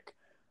their pick.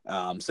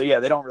 So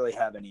yeah, they don't really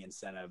have any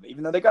incentive,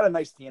 even though they got a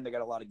nice team. They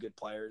got a lot of good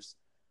players.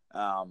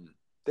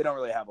 They don't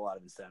really have a lot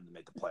of incentive to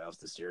make the playoffs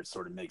this year. It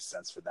sort of makes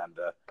sense for them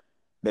to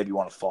maybe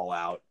want to fall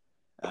out,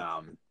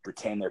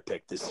 retain their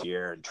pick this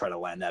year, and try to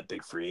land that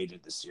big free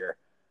agent this year.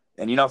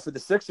 And for the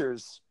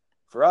Sixers,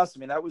 for us,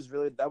 that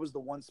was the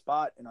one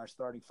spot in our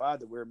starting 5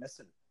 that we were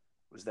missing,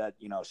 was that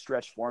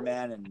stretch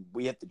 4-man, and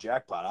we hit the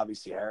jackpot.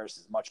 Obviously, Harris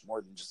is much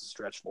more than just a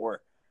stretch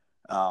 4.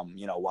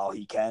 While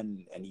he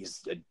can, and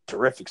he's a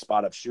terrific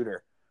spot up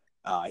shooter,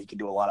 he can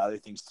do a lot of other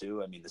things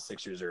too. The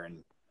Sixers are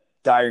in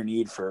dire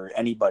need for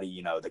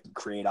anybody, that can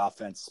create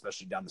offense,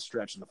 especially down the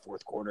stretch in the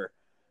fourth quarter.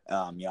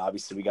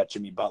 Obviously we got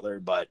Jimmy Butler,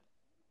 but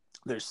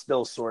there's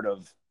still sort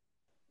of,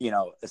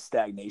 a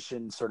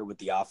stagnation sort of with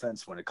the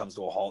offense when it comes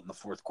to a halt in the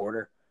fourth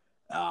quarter.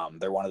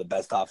 They're one of the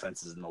best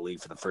offenses in the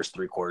league for the first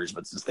 3 quarters,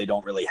 but since they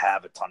don't really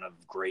have a ton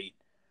of great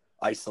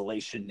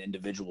isolation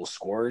individual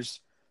scorers,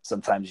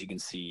 sometimes you can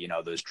see,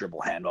 those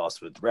dribble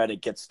handoffs with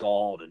Redick get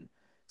stalled, and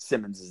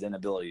Simmons'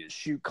 inability to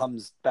shoot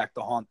comes back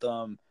to haunt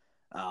them.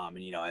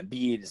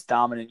 Embiid is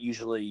dominant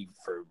usually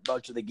for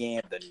much of the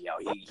game. Then,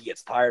 he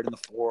gets tired in the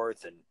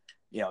fourth, and,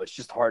 it's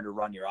just hard to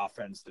run your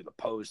offense through the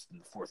post in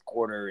the fourth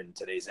quarter in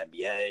today's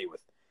NBA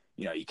with,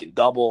 you can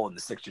double, and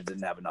the Sixers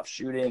didn't have enough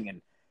shooting,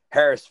 and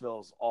Harris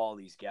fills all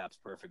these gaps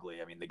perfectly.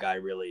 The guy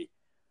really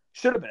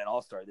should have been an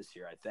all-star this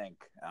year, I think.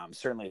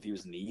 Certainly if he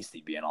was in the East,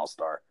 he'd be an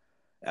all-star,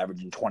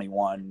 averaging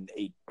 21,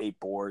 8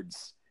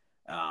 boards,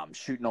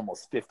 shooting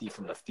almost 50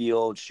 from the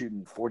field,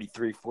 shooting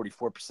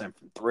 44%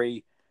 from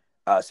 3.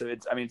 So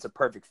it's a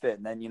perfect fit.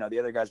 And then, the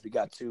other guys we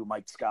got too,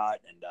 Mike Scott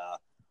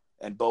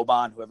and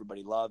Boban, who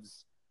everybody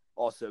loves,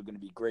 also going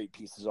to be great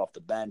pieces off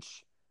the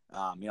bench.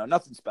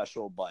 Nothing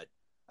special, but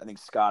I think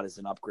Scott is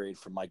an upgrade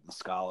from Mike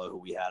Muscala, who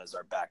we had as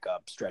our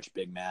backup stretch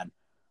big man.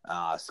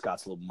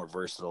 Scott's a little more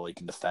versatile. He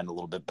can defend a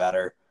little bit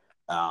better.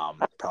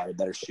 Probably a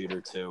better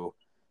shooter too.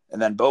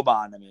 And then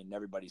Boban,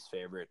 everybody's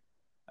favorite.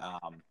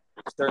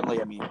 Certainly,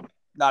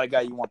 not a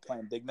guy you want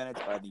playing big minutes,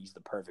 but I think he's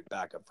the perfect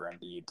backup for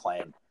Embiid,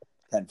 playing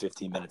 10,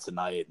 15 minutes a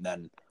night. And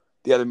then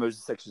the other moves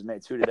the Sixers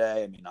made too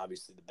today. I mean,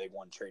 obviously the big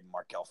one, trading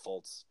Markelle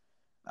Fultz.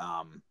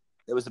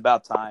 It was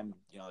about time,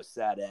 a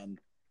sad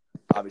end.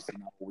 Obviously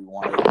not what we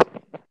wanted,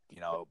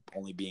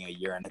 only being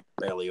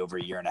barely over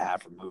a year and a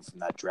half removed from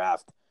that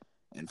draft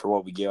and for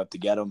what we gave up to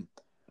get him.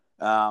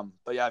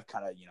 But yeah, I've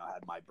kind of,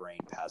 had my brain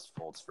past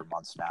Fultz for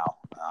months now.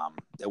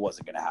 It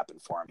wasn't going to happen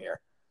for him here.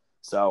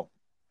 So,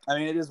 I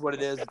mean, it is what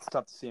it is. It's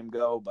tough to see him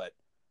go, but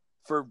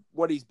for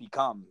what he's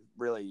become,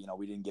 really,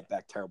 we didn't get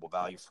back terrible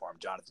value for him.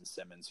 Jonathan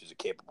Simmons, who's a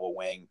capable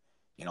wing,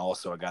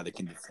 also a guy that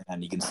can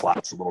defend. He can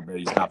slash a little bit.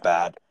 He's not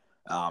bad.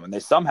 And they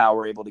somehow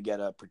were able to get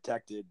a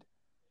protected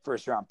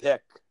first-round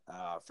pick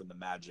from the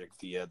Magic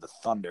via the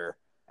Thunder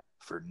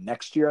for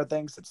next year, I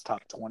think. So it's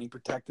top 20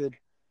 protected.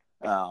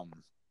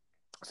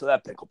 So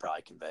that pick will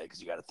probably convey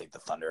because you got to think the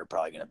Thunder are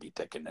probably going to be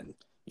picking in,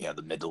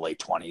 the mid to late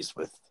 20s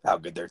with how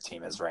good their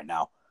team is right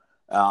now.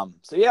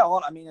 So, yeah,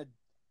 a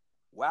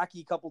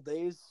wacky couple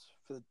days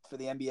for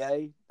the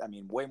NBA. I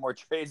mean, way more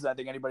trades than I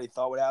think anybody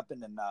thought would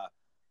happen. And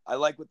I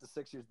like what the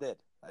Sixers did.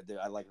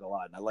 I like it a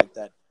lot. And I like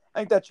that. I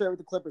think that trade with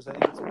the Clippers, I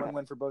think it's a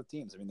win-win for both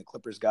teams. I mean, the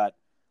Clippers got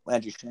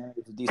Landry Shamet,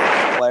 who's a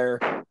decent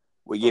player.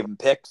 We gave him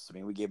picks. I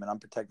mean, we gave him an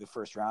unprotected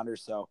first-rounder.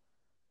 So,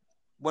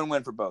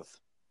 win-win for both.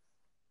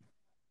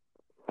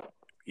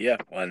 Yeah,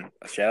 and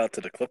a shout-out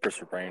to the Clippers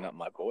for bringing up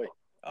my boy,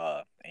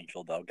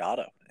 Angel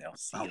Delgado.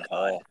 Seton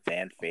Hall,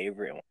 fan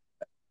favorite.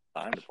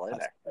 Time to play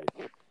there.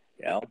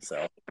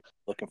 So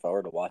looking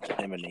forward to watching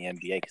him in the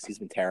NBA because he's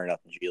been tearing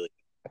up in G League.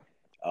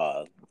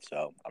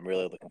 So I'm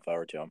really looking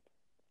forward to him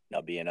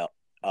being up.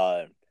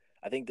 I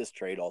think this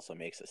trade also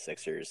makes the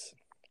Sixers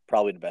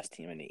probably the best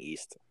team in the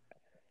East.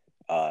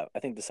 I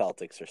think the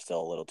Celtics are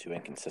still a little too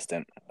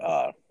inconsistent.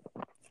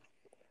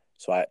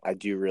 So I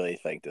do really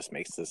think this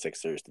makes the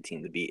Sixers the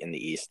team to beat in the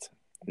East.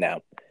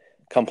 Now,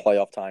 come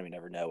playoff time, you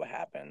never know what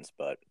happens,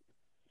 but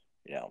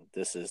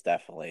this is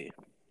definitely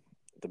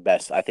the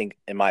best. I think,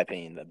 in my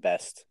opinion, the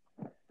best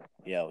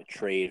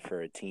trade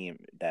for a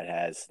team that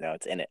has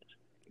it's in it.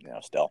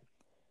 Still.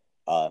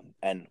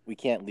 And we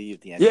can't leave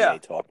the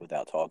NBA talk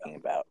without talking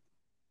about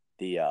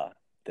the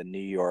New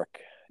York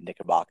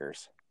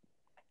Knickerbockers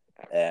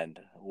and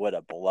what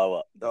a blow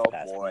up this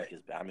past week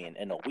has been. I mean,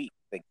 in a week,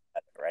 think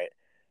about it, right?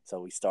 So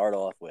we start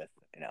off with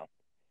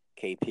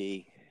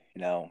KP,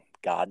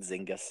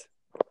 Godzingus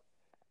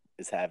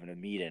is having a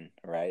meeting,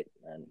 right?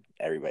 And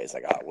everybody's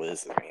like, "Oh, what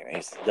does this mean?"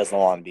 He doesn't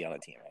want to be on the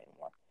team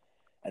anymore.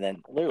 And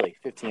then, literally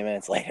 15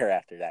 minutes later,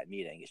 after that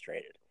meeting, he's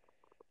traded.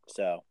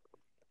 So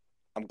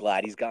I'm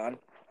glad he's gone.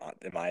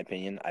 In my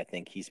opinion, I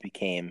think he's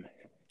became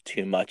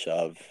too much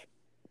of,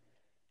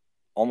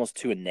 almost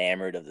too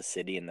enamored of the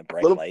city and the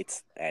bright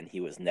lights, and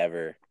he was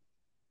never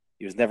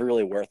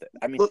really worth it.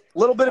 I mean, a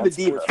little bit of a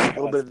diva.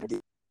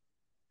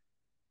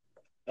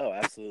 Oh,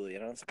 absolutely.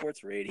 And on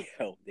sports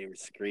radio, they were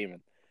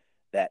screaming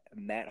that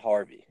Matt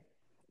Harvey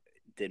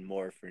did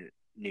more for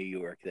New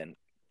York than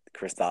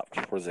Kristaps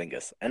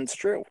Porzingis, and it's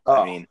true.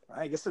 I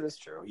guess it is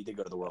true. He did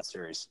go to the World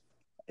Series.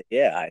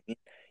 Yeah, I mean,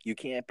 you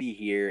can't be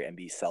here and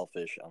be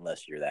selfish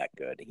unless you're that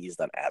good. He's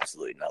done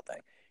absolutely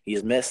nothing.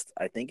 He's missed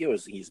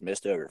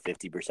over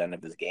 50%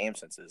 of his game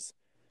since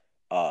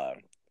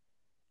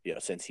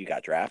since he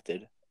got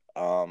drafted.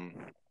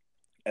 And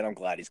I'm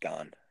glad he's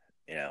gone.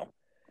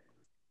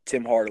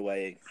 Tim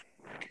Hardaway,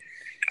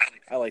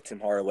 I like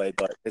Tim Hardaway,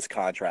 but his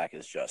contract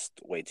is just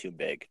way too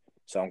big.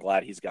 So I'm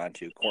glad he's gone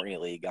too. Courtney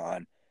Lee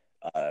gone.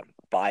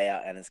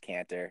 Buyout Enes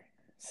Kanter.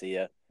 See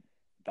ya.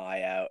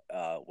 Buyout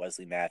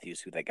Wesley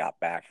Matthews, who they got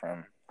back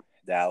from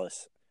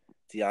Dallas.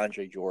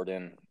 DeAndre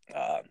Jordan,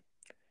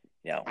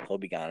 he'll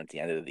be gone at the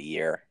end of the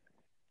year.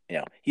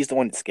 He's the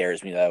one that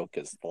scares me, though,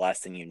 because the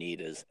last thing you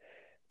need is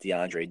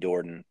DeAndre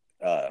Jordan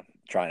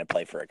trying to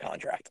play for a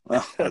contract.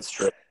 That's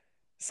true.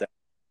 So,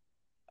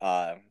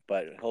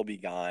 but he'll be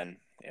gone,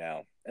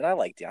 And I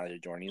like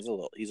DeAndre Jordan.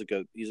 He's a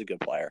good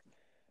player.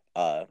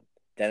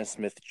 Dennis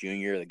Smith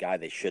Jr., the guy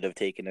they should have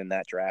taken in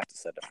that draft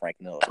instead of Frank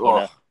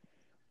Ntilikina.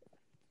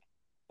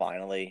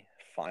 Finally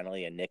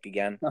a Knick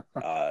again,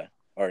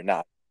 or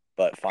not,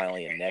 but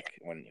finally a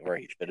Knick where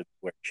he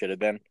should have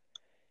been.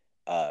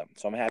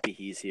 So I'm happy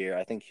he's here.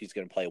 I think he's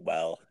going to play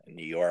well in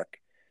New York.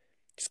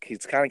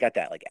 He's kind of got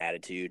that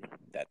attitude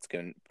that's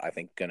going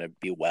to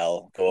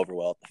go over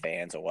well with the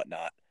fans and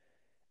whatnot.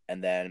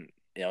 And then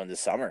in the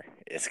summer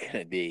it's going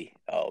to be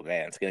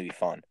it's going to be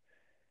fun.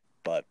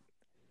 But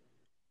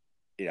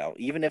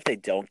even if they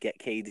don't get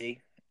KD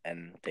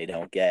and they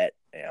don't get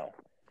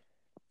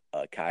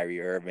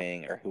Kyrie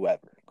Irving or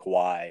whoever,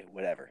 Kawhi,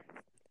 whatever,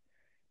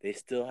 they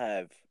still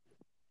have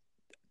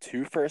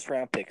 2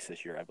 first-round picks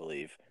this year, I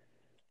believe,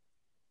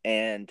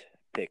 and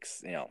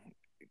picks,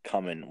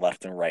 coming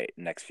left and right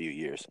next few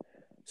years.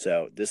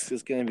 So this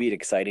is going to be an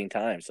exciting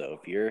time. So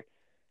if you're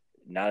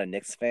not a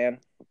Knicks fan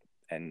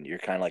and you're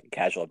kind of like a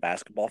casual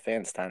basketball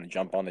fan, it's time to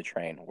jump on the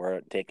train.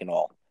 We're taking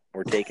all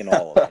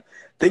of them.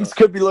 Things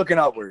could be looking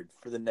upward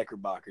for the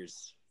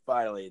Knickerbockers.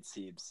 Finally, it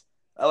seems.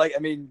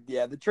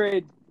 The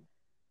trade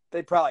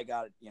they probably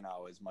got,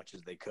 as much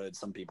as they could.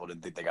 Some people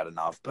didn't think they got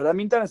enough. But, I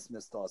mean, Dennis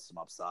Smith still has some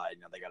upside.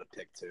 They got a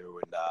pick, too.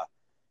 And,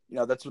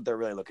 that's what they're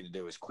really looking to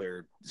do is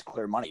clear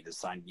money to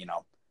sign,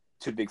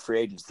 2 big free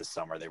agents this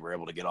summer. They were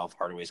able to get off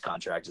Hardaway's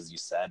contract, as you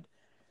said.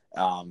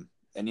 And,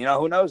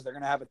 who knows? They're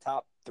going to have a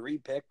top 3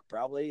 pick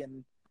probably,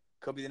 and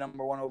could be the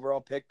number 1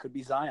 overall pick, could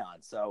be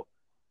Zion. So,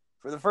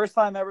 for the first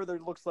time ever, there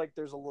looks like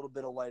there's a little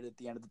bit of light at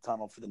the end of the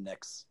tunnel for the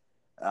Knicks.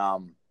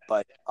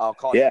 But I'll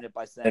caution it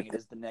by saying it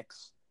is the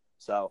Knicks.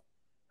 So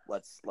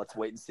let's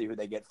wait and see who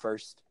they get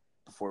first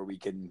before we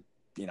can,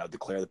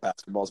 declare the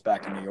basketball's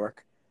back in New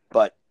York.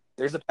 But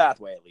there's a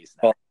pathway at least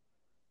now. Well,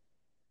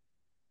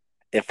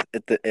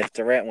 if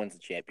Durant wins the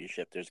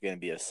championship, there's going to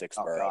be a 6th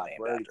borough name.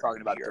 We're already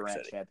talking about Durant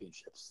City.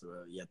 championships.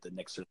 Yet the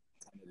Knicks are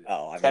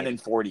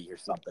 10-40 or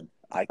something.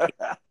 I can't.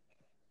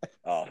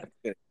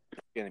 It's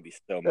going to be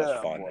so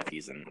much fun if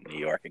he's in New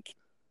York. I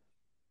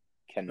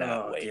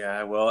cannot wait.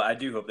 Yeah, well, I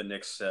do hope the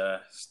Knicks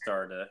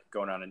start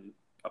going on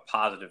a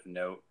positive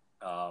note.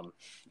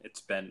 It's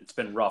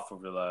been rough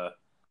over the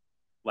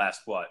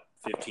last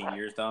 15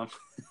 years, Dom.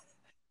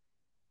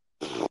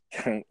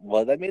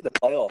 Well, they made the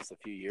playoffs a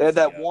few years. They had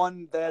that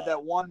ago.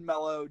 that one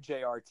Melo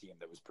JR team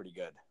that was pretty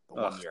good. The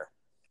 1 year.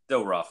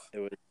 Still rough.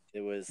 It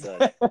was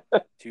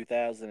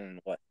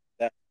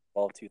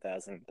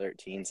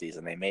 2013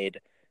 season. They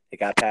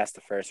got past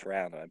the first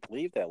round, and I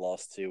believe they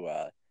lost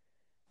to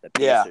the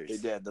Pacers. Yeah, they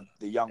did.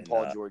 The young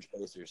Paul George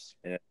Pacers.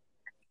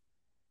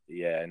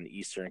 Yeah, in the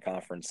Eastern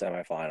Conference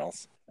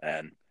semifinals,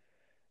 and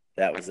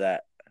that was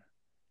that.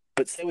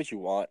 But say what you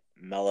want,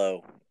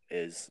 Melo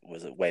was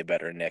a way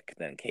better Knick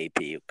than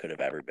KP could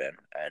have ever been,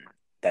 and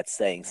that's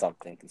saying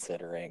something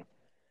considering,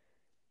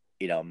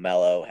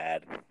 Melo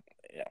had,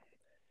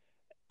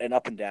 an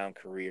up and down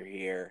career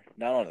here,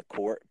 not on the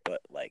court, but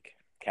like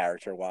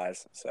character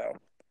wise. So,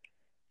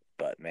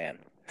 but man,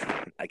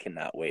 I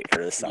cannot wait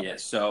for this summer. Yeah.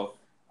 So,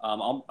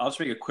 I'll just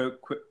make a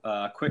quick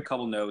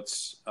couple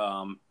notes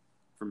from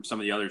some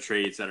of the other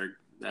trades that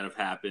have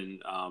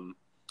happened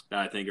that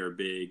I think are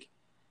big,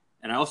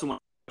 and I also want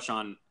to touch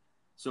on.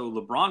 So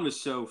LeBron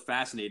was so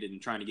fascinated in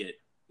trying to get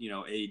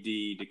AD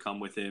to come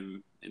with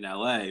him in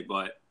LA,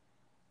 but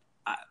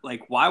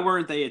why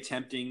weren't they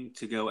attempting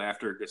to go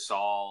after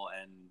Gasol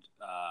and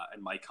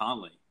Mike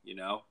Conley?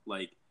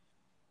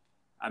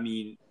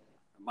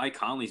 Mike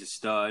Conley's a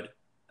stud,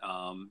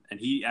 and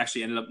he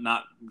actually ended up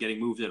not getting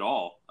moved at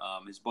all.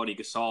 His buddy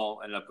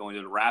Gasol ended up going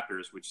to the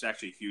Raptors, which is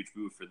actually a huge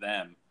move for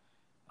them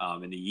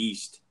in the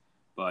East.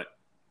 But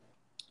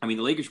the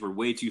Lakers were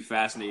way too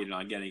fascinated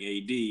on getting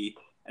AD.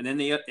 And then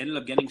they ended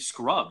up getting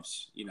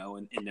scrubs, in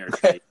their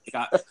trade.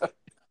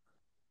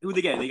 Who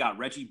they get? They got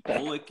Reggie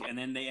Bullock, and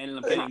then they ended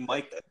up getting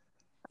Mike.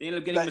 They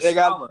ended up getting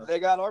Muscala. They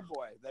got our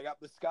boy. They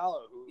got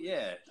Muscala. Who,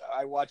 yeah.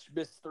 I watched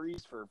miss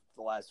threes for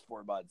the last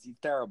 4 months. He's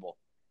terrible.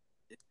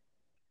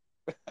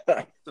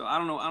 So I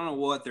don't know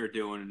what they're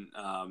doing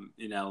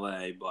in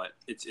LA, but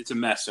it's a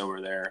mess over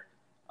there.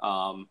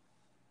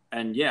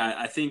 And yeah,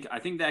 I think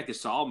that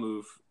Gasol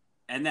move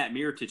and that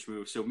Mirotić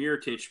move. So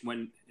Mirotić,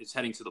 when it's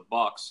heading to the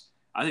Bucks,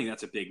 I think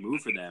that's a big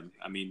move for them.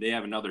 They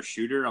have another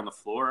shooter on the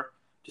floor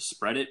to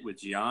spread it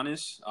with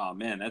Giannis. Oh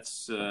man,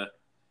 that's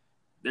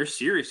they're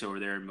serious over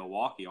there in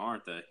Milwaukee,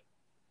 aren't they?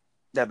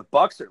 Yeah, the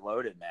Bucks are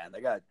loaded, man. They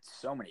got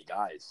so many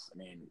guys.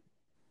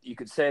 You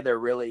could say they're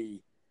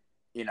really,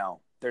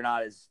 they're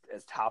not as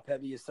top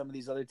heavy as some of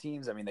these other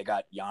teams. They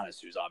got Giannis,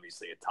 who's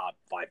obviously a top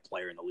 5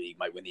 player in the league,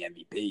 might win the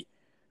MVP.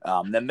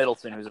 Then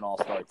Middleton, who's an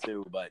all-star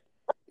too. But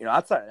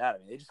outside of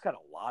that, they just got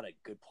a lot of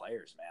good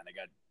players, man. They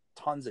got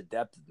tons of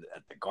depth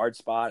at the guard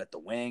spot, at the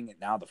wing, and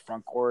now the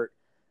front court.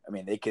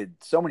 They could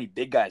so many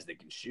big guys that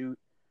can shoot.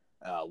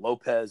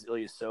 Lopez,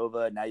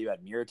 Ilyasova. Now you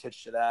add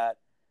Mirotić to that.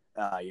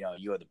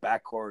 You have the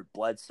backcourt,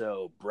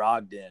 Bledsoe,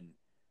 Brogdon,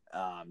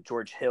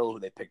 George Hill, who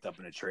they picked up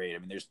in a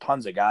trade. There's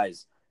tons of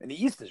guys. And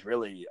the East is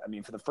really,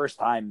 for the first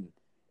time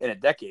in a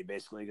decade,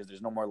 basically, because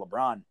there's no more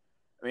LeBron.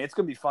 It's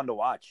going to be fun to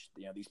watch,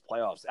 these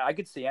playoffs. I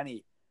could see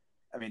any.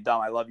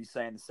 Dom, I love you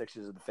saying the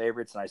Sixers are the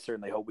favorites, and I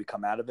certainly hope we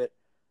come out of it.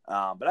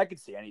 But I could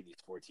see any of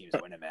these 4 teams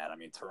winning, man.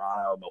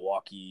 Toronto,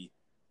 Milwaukee,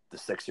 the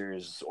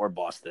Sixers, or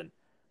Boston.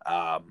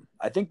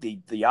 I think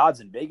the odds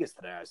in Vegas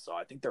today I saw,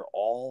 I think they're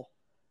all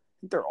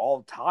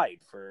tied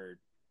for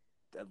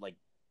 9-4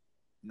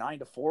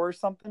 or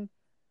something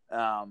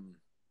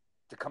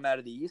to come out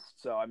of the East.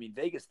 So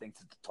Vegas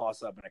thinks it's a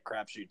toss up and a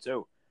crapshoot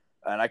too,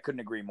 and I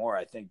couldn't agree more.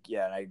 I think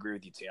and I agree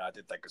with you, Tino. I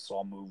think that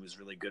Gasol move was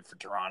really good for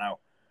Toronto.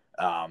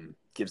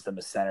 Gives them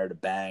a center to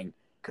bang.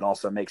 Can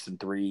also make some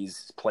threes.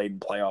 He's played in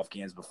playoff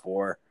games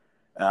before.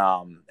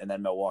 And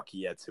then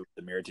Milwaukee, too,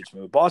 the Mirotić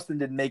move. Boston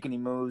didn't make any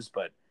moves,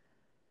 but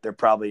they're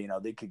probably,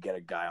 they could get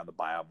a guy on the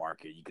buyout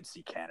market. You could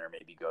see Kenner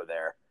maybe go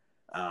there.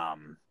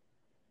 And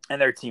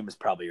their team is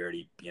probably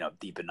already,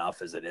 deep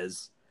enough as it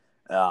is.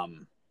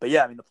 But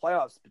yeah, the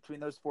playoffs between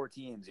those 4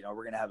 teams, we're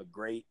going to have a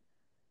great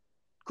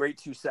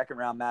 2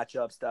 second-round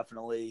matchups,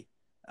 definitely,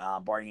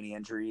 barring any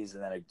injuries,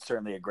 and then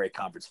certainly a great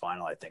conference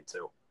final, I think,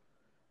 too.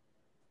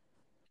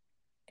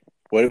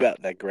 What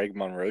about that Greg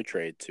Monroe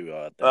trade to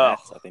the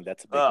Nets? I think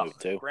that's a big move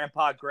too.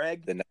 Grandpa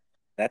Greg.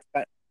 That's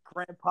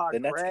Grandpa the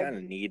Nets Greg. kind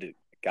of need a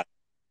guy.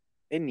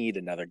 They need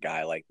another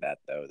guy like that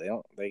though. They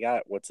don't. They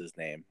got what's his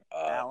name?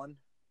 Allen.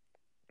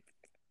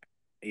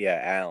 Yeah,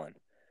 Allen.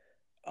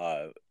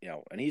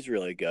 And he's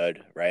really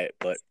good, right?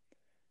 But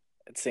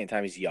at the same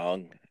time, he's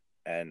young,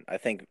 and I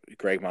think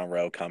Greg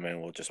Monroe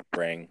coming will just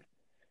bring,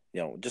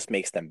 just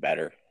makes them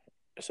better.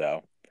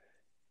 So,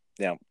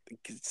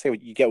 say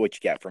you get what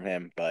you get from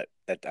him, but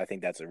I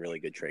think that's a really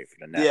good trade for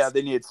the Nets. Yeah,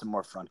 they needed some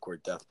more front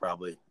court depth,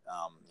 probably.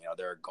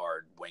 They're a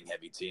guard wing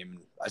heavy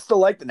team. I still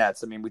like the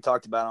Nets. I mean, we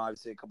talked about them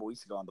obviously a couple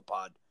weeks ago on the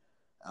pod.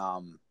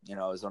 It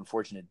was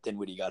unfortunate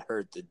Dinwiddie got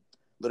hurt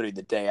literally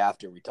the day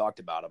after we talked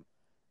about him.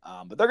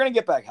 But they're going to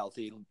get back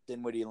healthy.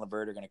 Dinwiddie and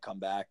LeVert are going to come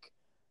back.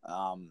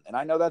 And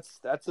I know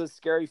that's a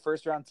scary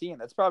first round team.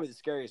 That's probably the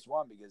scariest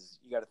one because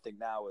you got to think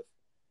now with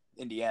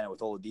Indiana with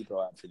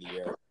Oladipo out for the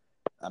year.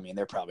 I mean,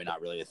 they're probably not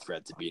really a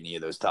threat to be any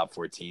of those top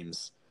 4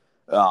 teams.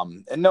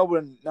 And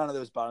none of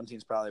those bottom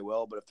teams probably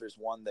will. But if there's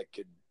one that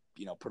could,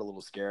 put a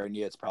little scare in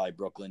you, it's probably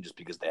Brooklyn just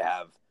because they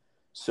have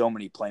so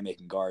many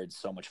playmaking guards,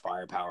 so much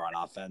firepower on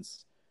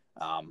offense.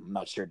 I'm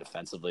not sure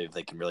defensively if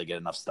they can really get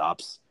enough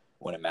stops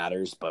when it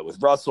matters. But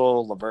with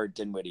Russell, LeVert,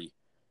 Dinwiddie,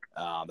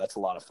 that's a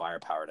lot of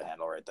firepower to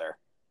handle right there.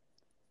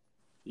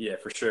 Yeah,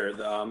 for sure.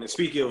 And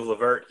speaking of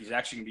LeVert, he's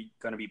actually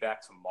going to be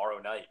back tomorrow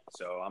night,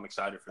 so I'm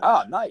excited for that.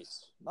 Ah,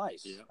 nice.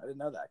 Yeah. I didn't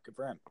know that. Good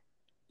for him.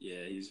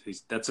 Yeah,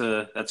 that's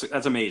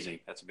amazing.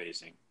 That's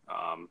amazing.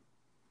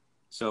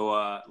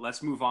 So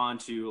let's move on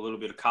to a little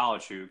bit of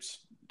college hoops.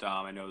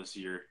 Dom, I know this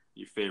is your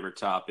favorite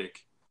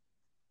topic.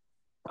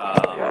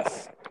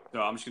 Yes.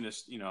 So I'm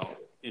just going to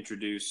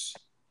introduce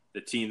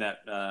the team that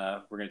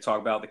we're going to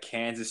talk about, the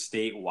Kansas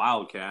State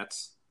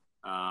Wildcats,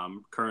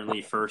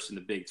 currently first in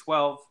the Big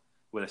 12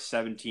 with a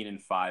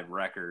 17-5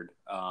 record.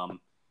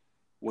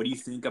 What do you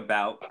think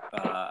about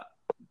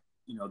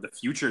the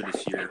future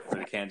this year for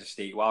the Kansas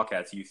State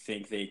Wildcats? Do you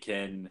think they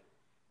can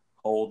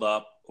hold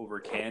up over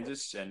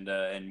Kansas and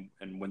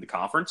win the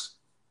conference?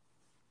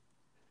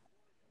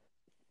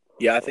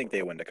 Yeah, I think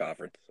they win the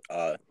conference.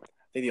 I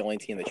think the only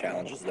team that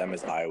challenges them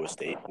is Iowa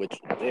State, which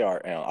they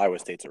are. Iowa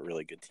State's a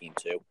really good team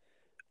too.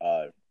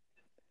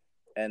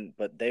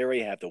 But they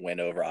already have to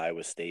win over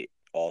Iowa State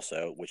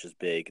also, which is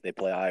big. They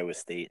play Iowa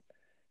State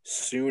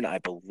soon, I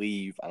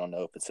believe. I don't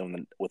know if it's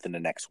within the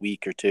next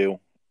week or two,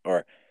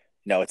 or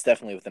no, it's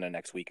definitely within the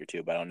next week or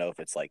two. But I don't know if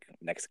it's like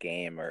next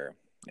game or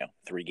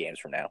 3 games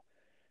from now.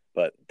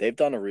 But they've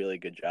done a really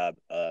good job.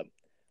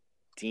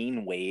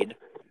 Dean Wade,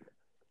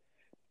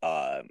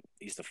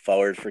 he's the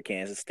forward for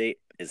Kansas State,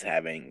 is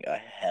having a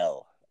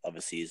hell of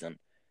a season.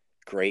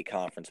 Great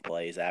conference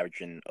play. He's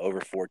averaging over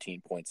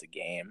 14 points a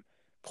game,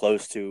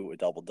 close to a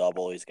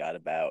double-double. He's got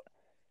about,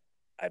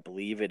 I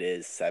believe it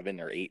is 7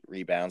 or 8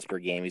 rebounds per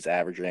game he's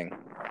averaging.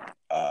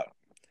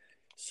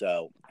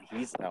 So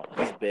he's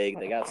big.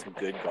 They got some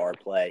good guard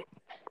play.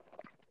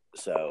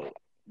 So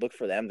look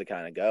for them to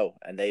kind of go.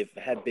 And they've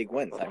had big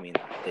wins. I mean,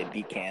 they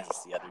beat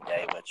Kansas the other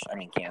day, which,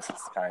 Kansas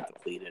is kind of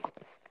depleted.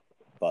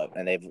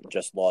 And they've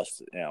just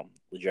lost,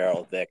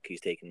 Gerald Vick.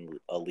 He's taking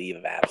a leave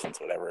of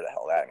absence, whatever the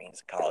hell that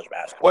means, college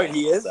basketball. Wait,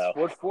 he is? So,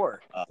 what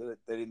for?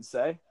 They didn't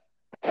say?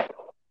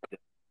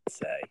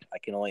 I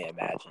can only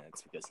imagine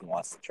it's because he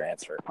wants to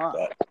transfer. Huh.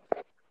 But,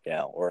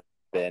 or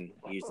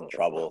he's in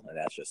trouble, and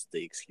that's just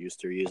the excuse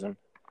they're using.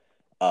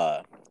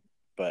 But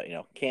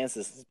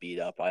Kansas is beat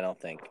up. I don't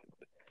think,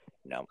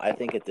 I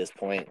think at this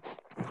point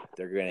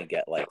they're going to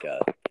get like a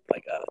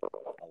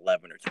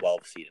 11 or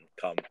 12 seed and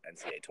come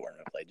NCAA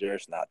tournament play. They're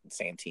just not the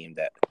same team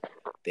that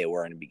they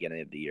were in the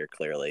beginning of the year.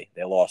 Clearly,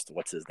 they lost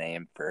what's his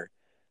name for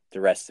the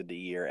rest of the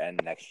year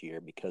and next year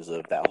because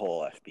of that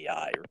whole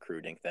FBI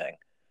recruiting thing.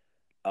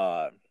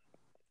 But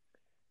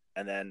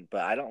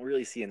I don't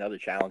really see another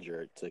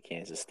challenger to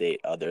Kansas State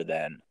other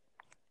than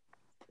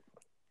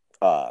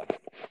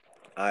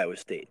Iowa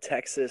State.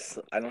 Texas,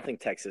 I don't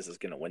think Texas is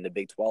going to win the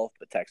Big 12,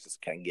 but Texas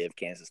can give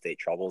Kansas State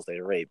troubles.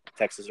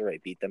 Texas already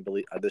beat them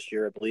this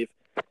year, I believe.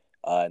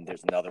 And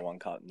there's another one,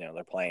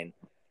 they're playing,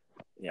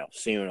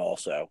 soon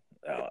also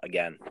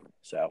again.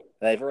 So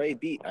they've already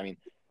beat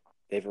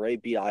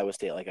Iowa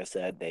State, like I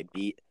said. They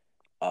beat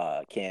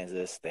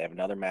Kansas. They have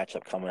another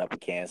matchup coming up with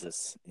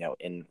Kansas,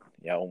 in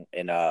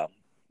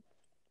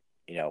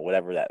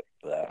whatever that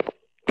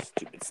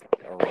stupid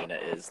arena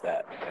is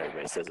that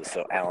everybody says is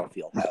so Allen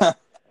Fieldhouse.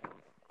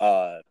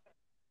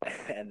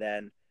 And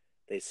then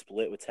they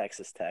split with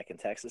Texas Tech, and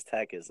Texas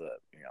Tech is a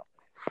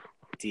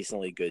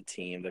decently good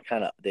team.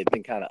 They've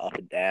been kind of up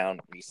and down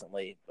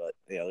recently, but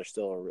they're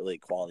still a really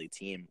quality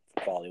team,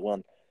 quality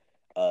one.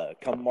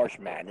 Come March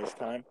Madness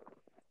time,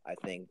 I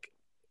think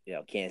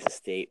Kansas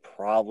State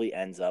probably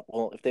ends up,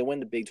 well, if they win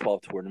the Big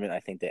 12 tournament, I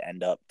think they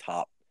end up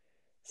top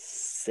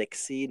 6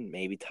 seed,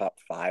 maybe top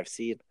 5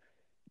 seed.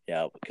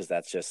 Because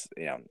that's just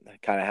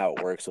kind of how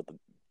it works with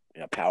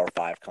the Power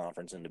 5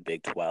 conference in the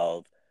Big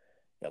 12.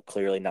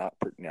 Clearly not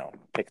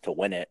picked to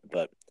win it,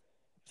 but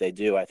if they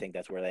do, I think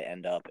that's where they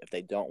end up. If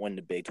they don't win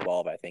the Big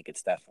 12, I think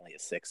it's definitely a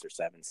 6 or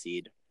 7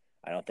 seed.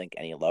 I don't think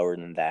any lower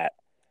than that.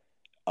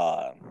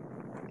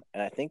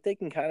 And I think they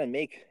can kind of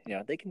make,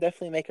 they can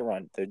definitely make a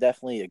run. They're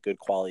definitely a good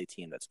quality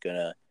team that's going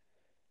to,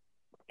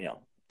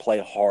 play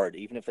hard.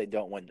 Even if they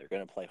don't win, they're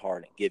going to play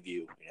hard and give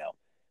you,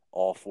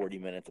 all 40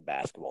 minutes of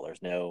basketball.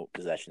 There's no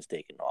possessions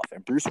taken off.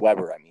 And Bruce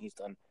Weber, I mean, he's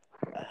done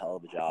a hell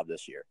of a job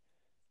this year.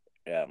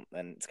 And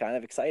it's kind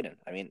of exciting.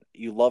 I mean,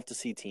 you love to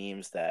see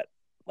teams that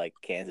like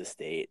Kansas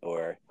State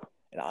or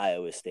an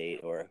Iowa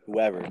State or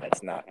whoever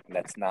that's not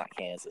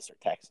Kansas or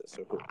Texas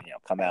or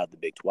come out of the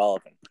Big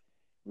 12 and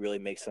really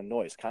make some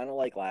noise. Kind of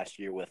like last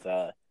year with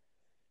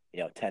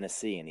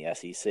Tennessee and the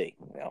SEC.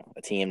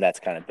 A team that's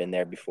kind of been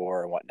there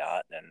before and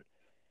whatnot, and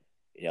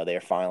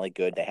they're finally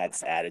good. They had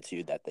this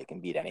attitude that they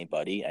can beat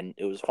anybody, and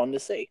it was fun to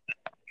see.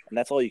 And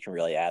that's all you can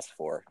really ask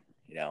for,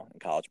 in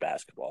college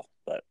basketball.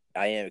 But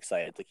I am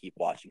excited to keep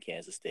watching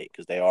Kansas State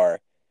because they are,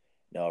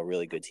 a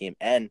really good team.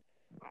 And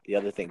the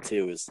other thing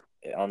too is,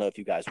 I don't know if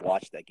you guys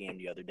watched that game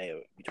the other day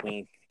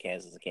between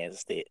Kansas and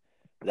Kansas State.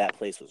 That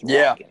place was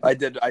rocking. Yeah,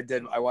 I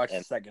did. I watched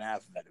the second half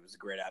of that. It was a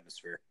great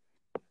atmosphere.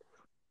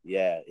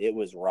 Yeah, it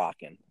was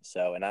rocking.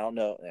 So, and I don't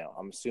know,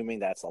 I'm assuming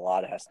that's a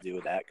lot. It has to do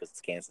with that because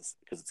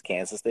it's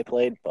Kansas they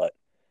played. But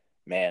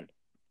man,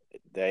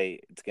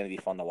 it's going to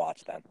be fun to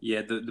watch them.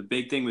 Yeah, the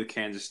big thing with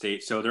Kansas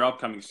State. So their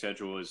upcoming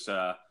schedule is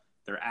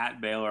they're at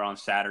Baylor on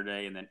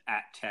Saturday and then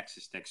at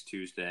Texas next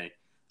Tuesday.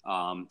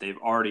 They've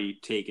already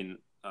taken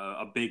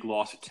a big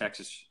loss at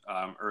Texas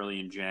early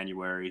in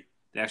January.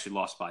 They actually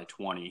lost by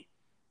 20.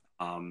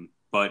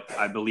 But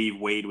I believe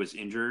Wade was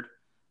injured.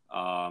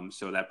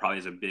 So that probably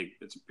is a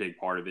big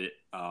part of it.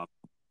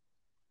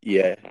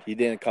 Yeah, he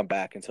didn't come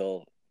back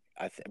until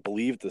I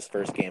believe this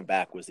first game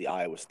back was the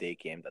Iowa State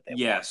game that they won.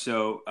 Yeah,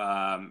 so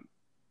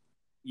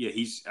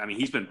he's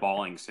been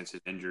balling since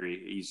his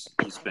injury. He's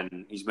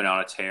been on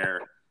a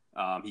tear.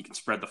 He can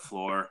spread the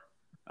floor.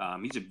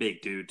 He's a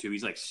big dude too.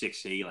 He's like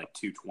 6'8", like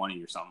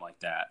 220 or something like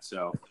that.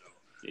 So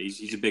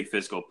he's a big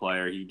physical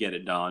player. He can get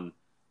it done.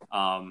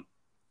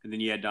 And then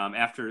you had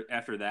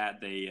after that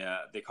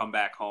they come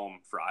back home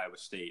for Iowa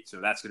State, so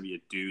that's going to be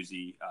a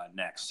doozy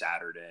next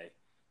Saturday.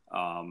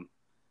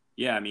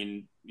 Yeah, I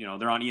mean,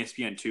 they're on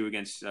ESPN2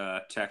 against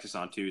Texas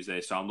on Tuesday,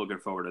 so I'm looking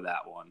forward to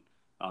that one.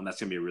 That's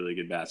going to be a really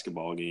good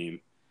basketball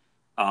game.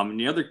 And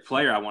the other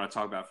player I want to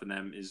talk about for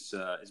them is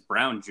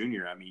Brown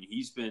Jr. I mean,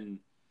 he's a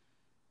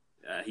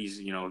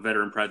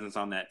veteran presence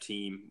on that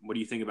team. What do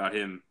you think about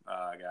him,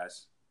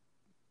 guys?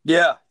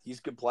 Yeah, he's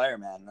a good player,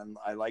 man, and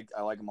I like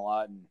him a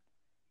lot, and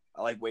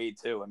I like Wade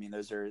too. I mean,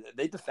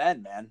 they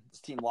defend, man. This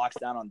team locks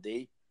down on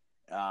D.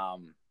 I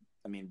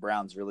mean,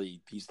 Brown's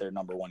he's their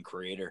number one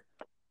creator.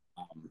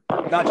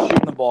 Not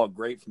shooting the ball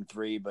great from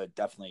three, but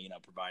definitely,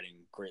 providing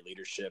great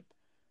leadership.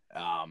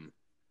 And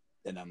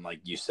then,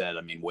 like you said,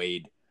 I mean,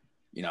 Wade,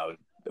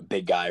 a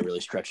big guy,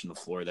 really stretching the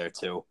floor there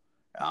too.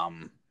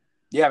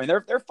 Yeah, I mean,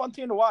 they're a fun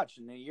team to watch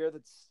in a year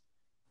that's,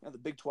 the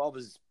Big 12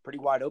 is pretty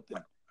wide open.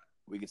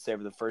 We could say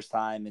for the first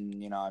time,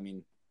 and I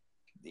mean,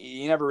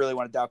 you never really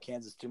want to doubt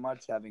Kansas too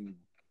much, having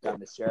gotten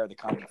to share the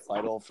conference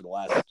title for the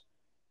last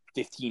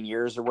 15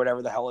 years or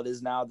whatever the hell it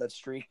is now, that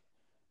streak.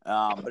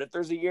 But if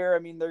there's a year, I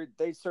mean,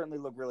 they certainly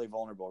look really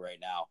vulnerable right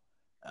now,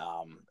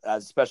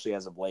 especially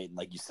as of late. And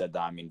like you said,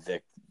 Don, I mean,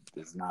 Vic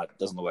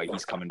doesn't look like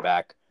he's coming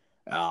back.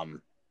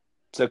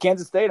 So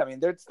Kansas State, I mean,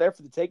 it's there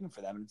for the taking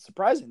for them. And it's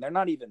surprising they're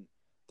not even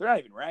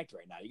ranked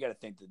right now. You got to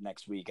think that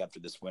next week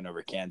after this win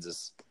over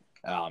Kansas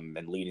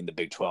and leading the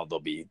Big 12, they'll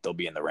be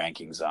in the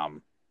rankings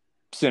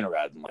sooner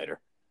rather than later.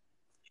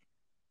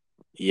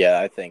 Yeah,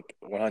 I think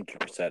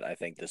 100%. I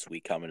think this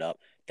week coming up.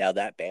 Now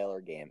that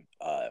Baylor game,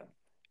 are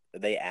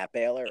they at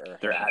Baylor or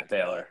they're at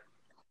Baylor?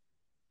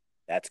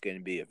 That's going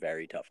to be a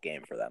very tough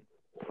game for them.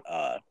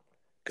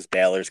 Because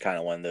Baylor's kind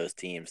of one of those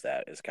teams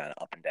that is kind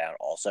of up and down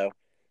also,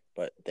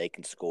 but they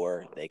can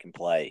score, they can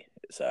play.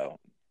 So,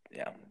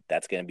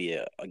 that's going to be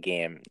a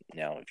game.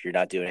 If you're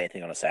not doing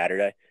anything on a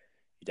Saturday,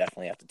 you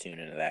definitely have to tune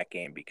into that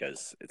game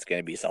because it's going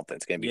to be something.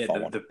 It's going to be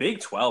fun. The Big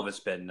 12 has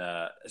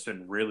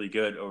been really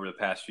good over the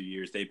past few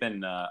years. They've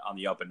been on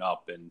the up and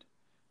up, and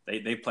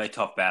they play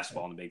tough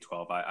basketball in the Big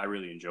 12. I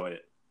really enjoy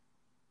it.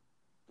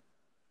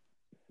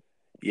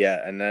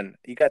 Yeah, and then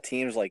you got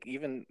teams like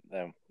even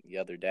the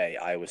other day,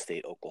 Iowa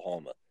State,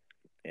 Oklahoma.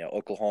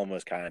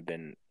 Oklahoma's kind of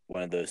been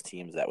one of those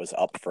teams that was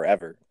up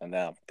forever, and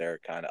now they're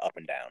kind of up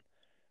and down.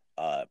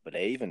 But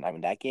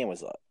that game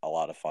was a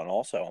lot of fun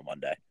also on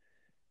Monday.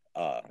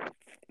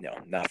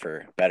 Not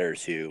for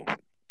bettors who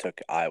took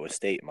Iowa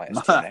State minus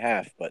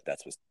 2.5, but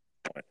that's what's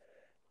the point.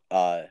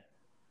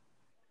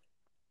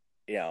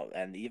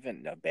 And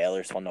even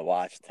Baylor's fun to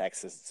watch.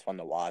 Texas is fun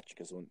to watch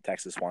because when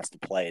Texas wants to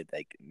play,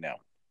 they can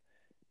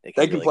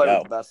really play go.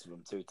 with the best of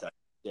them too.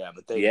 Yeah,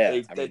 but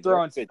they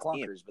throw in some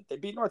clunkers, but they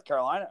beat North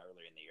Carolina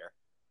earlier in the year.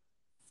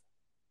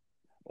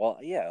 Well,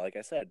 yeah, like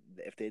I said,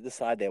 if they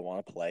decide they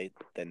want to play,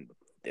 then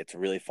it's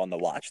really fun to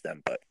watch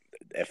them. But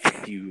if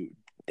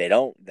they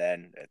don't,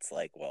 then it's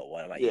like, well,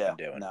 what am I even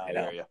doing? No, I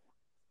hear you.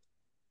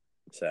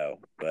 So,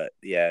 but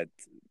yeah,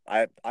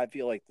 I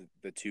feel like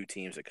the two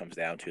teams it comes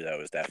down to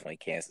though is definitely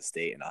Kansas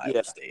State and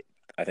Iowa State.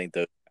 I think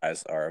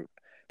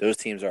those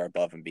teams are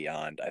above and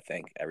beyond. I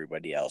think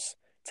everybody else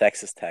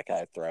Texas Tech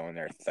I throw in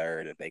their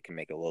third if they can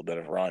make a little bit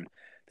of a run.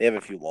 They have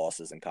a few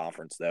losses in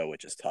conference though,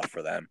 which is tough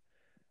for them.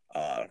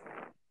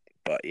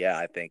 But yeah,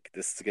 I think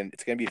it's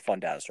gonna be fun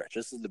down the stretch.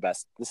 This is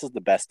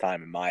the best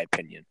time, in my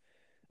opinion,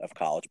 of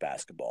college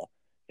basketball.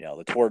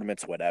 The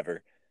tournaments,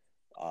 whatever.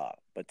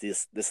 But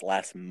this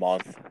last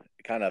month,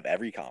 kind of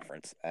every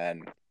conference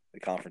and the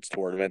conference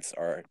tournaments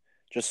are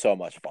just so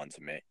much fun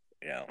to me.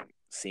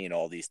 Seeing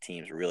all these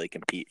teams really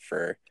compete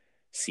for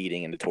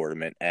seeding in the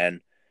tournament,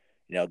 and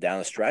down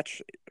the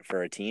stretch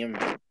for a team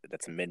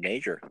that's a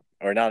mid-major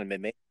or not a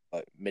mid-major,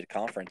 but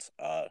mid-conference.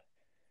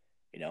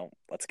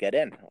 Let's get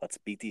in. Let's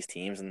beat these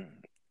teams,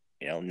 and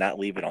not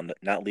leave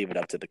it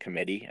up to the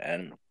committee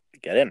and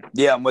get in.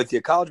 Yeah, I'm with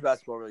you. College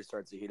basketball really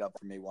starts to heat up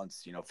for me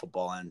once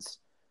football ends.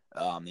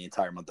 The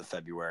entire month of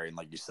February, and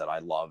like you said, I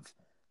love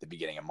the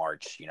beginning of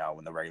March.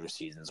 When the regular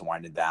season's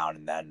winding down,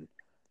 and then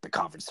the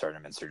conference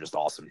tournaments are just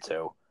awesome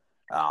too.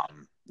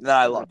 Then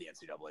I love the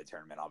NCAA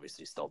tournament,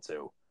 obviously, still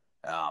too.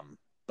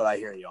 But I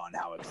hear you on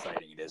how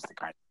exciting it is to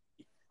kind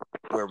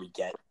of where we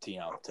get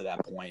to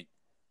that point.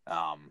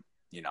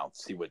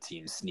 See what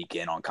teams sneak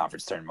in on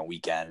conference tournament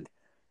weekend.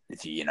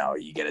 If you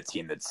get a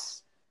team that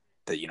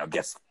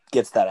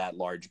gets that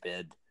at-large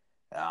bid,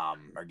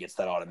 or gets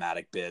that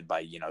automatic bid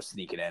by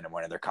sneaking in and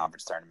winning their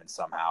conference tournament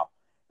somehow.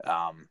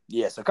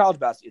 So college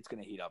basketball, it's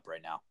going to heat up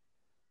right now.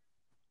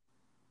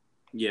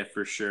 Yeah,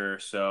 for sure.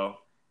 So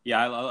yeah,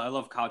 I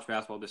love college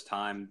basketball this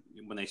time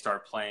when they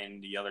start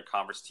playing the other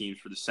conference teams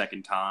for the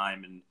second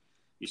time, and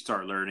you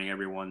start learning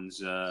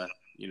everyone's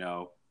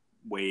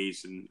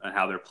ways and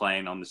how they're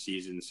playing on the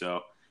season.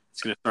 So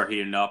it's going to start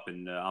heating up,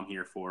 and I'm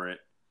here for it.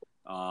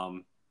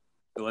 So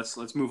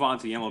let's move on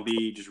to the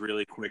MLB just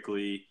really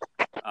quickly.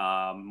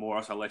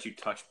 Morris, I'll let you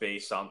touch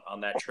base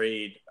on that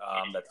trade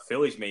that the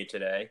Phillies made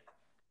today.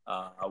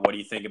 What do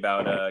you think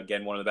about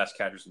getting one of the best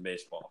catchers in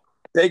baseball?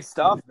 Big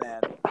stuff, man.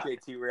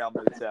 JT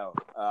Realmuto.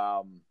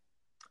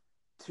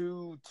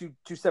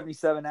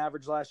 277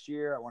 average last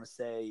year. I want to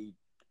say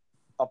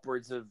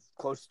upwards of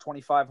close to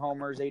 25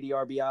 homers, 80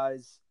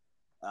 RBIs.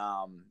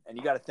 And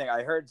you got to think.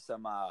 I heard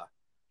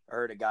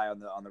a guy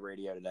on the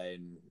radio today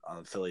and on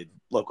the Philly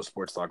local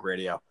sports talk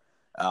radio.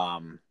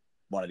 One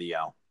of the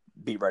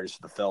beat writers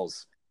for the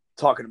Phils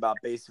talking about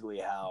basically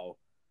how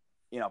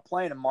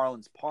playing in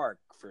Marlins Park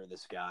for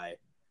this guy,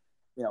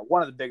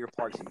 one of the bigger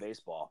parks in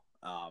baseball.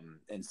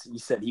 And he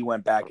said he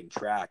went back and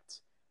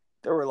tracked.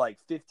 There were like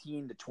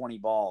 15 to 20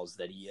 balls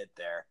that he hit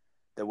there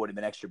that would have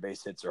been extra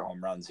base hits or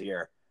home runs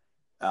here.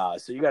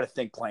 So you got to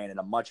think playing in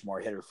a much more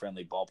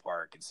hitter-friendly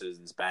ballpark in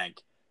Citizens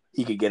Bank,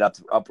 he could get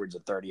upwards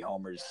of 30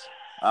 homers.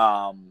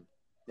 And,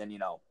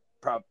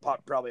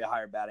 probably a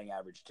higher batting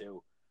average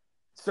too.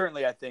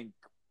 Certainly, I think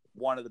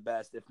one of the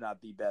best, if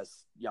not the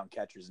best, young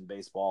catchers in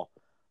baseball.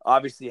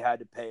 Obviously, had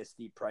to pay a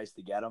steep price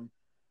to get him.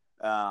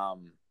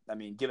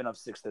 Giving up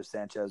Sixto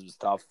Sanchez was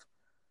tough.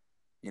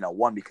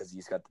 One, because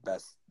he's got the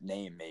best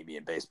name maybe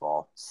in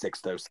baseball,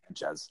 Sixto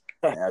Sanchez.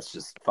 That's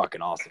just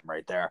fucking awesome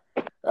right there.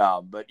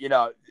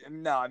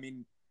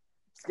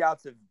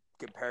 Scouts have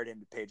compared him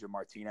to Pedro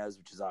Martinez,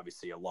 which is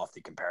obviously a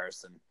lofty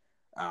comparison.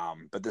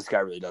 But this guy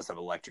really does have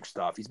electric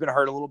stuff. He's been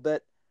hurt a little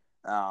bit,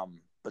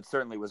 but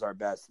certainly was our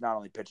best, not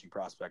only pitching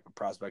prospect, but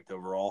prospect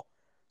overall.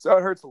 So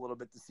it hurts a little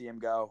bit to see him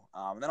go.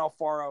 And then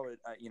Alfaro,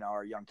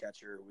 our young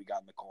catcher, we got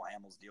in the Cole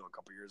Hamels deal a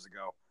couple years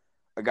ago.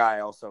 A guy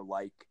I also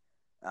like,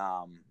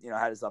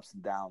 had his ups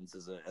and downs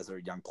as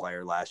a young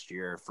player last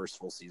year, first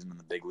full season in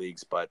the big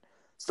leagues, but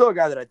still a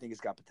guy that I think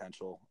has got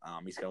potential.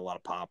 He's got a lot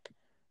of pop.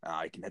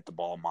 He can hit the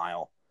ball a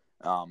mile.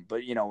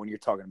 But when you're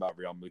talking about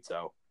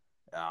Realmuto,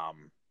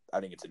 I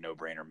think it's a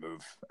no-brainer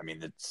move.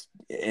 It's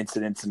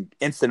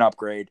instant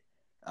upgrade.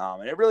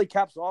 And it really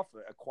caps off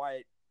a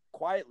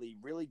quietly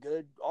really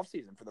good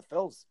offseason for the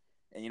Phils.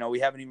 And, we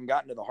haven't even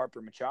gotten to the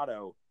Harper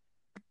Machado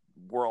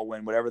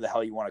whirlwind, whatever the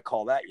hell you want to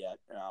call that yet.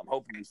 I'm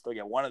hoping we still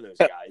get one of those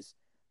guys.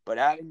 But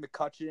adding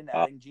McCutchen,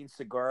 adding Gene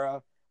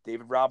Segura,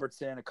 David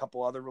Robertson, a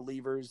couple other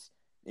relievers,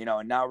 and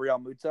now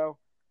Realmuto,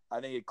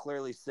 I think it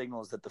clearly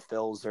signals that the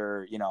Phils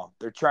are,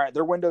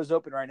 their window's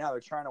open right now.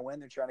 They're trying to win.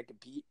 They're trying to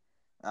compete.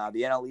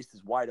 The NL East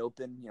is wide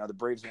open. The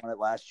Braves won it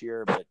last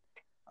year, but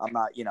I'm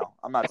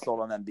not sold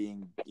on them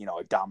being,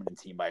 a dominant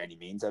team by any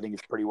means. I think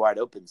it's pretty wide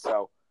open.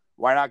 So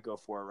why not go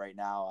for it right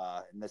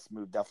now? And this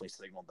move definitely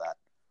signaled that.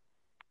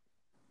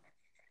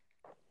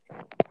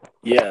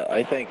 Yeah,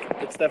 I think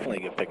it's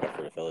definitely a good pickup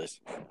for the Phillies.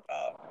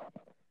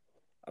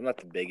 I'm not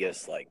the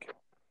biggest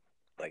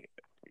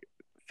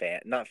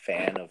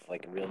fan of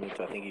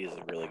Realmuto. I think he's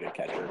a really good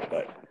catcher,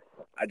 but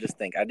I just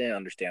think I didn't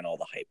understand all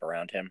the hype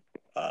around him.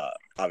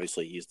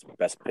 Obviously, he's the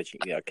best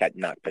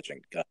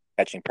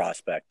catching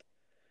prospect,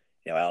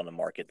 out on the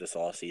market this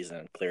all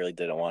season. Clearly,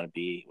 didn't want to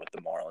be with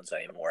the Marlins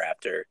anymore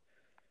after,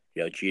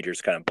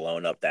 Jeter's kind of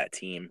blown up that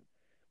team,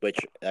 which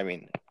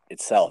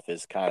itself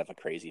is kind of a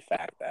crazy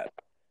fact that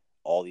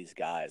all these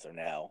guys are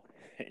now,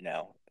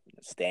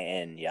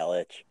 Stanton,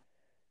 Yelich,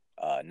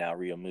 now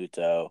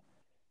Realmuto,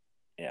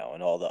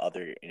 and all the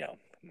other,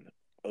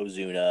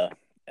 Ozuna,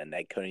 and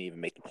they couldn't even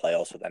make the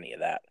playoffs with any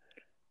of that,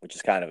 which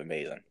is kind of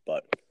amazing.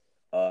 But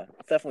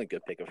Definitely a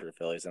good pickup for the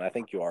Phillies, and I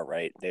think you are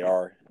right. They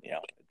are,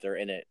 they're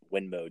in a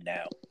win mode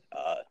now.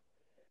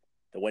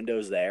 The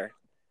window's there.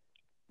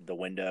 The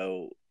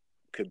window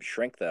could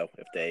shrink though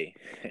if they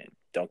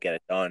don't get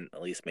it done.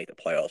 At least make the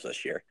playoffs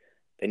this year.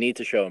 They need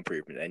to show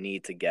improvement. They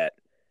need to get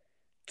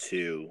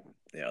to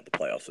the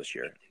playoffs this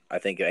year. I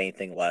think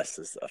anything less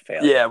is a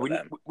failure. Yeah, for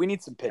them. we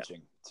need some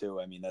pitching too.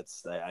 I mean,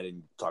 I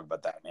didn't talk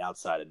about that. I mean,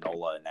 outside of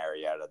Nola and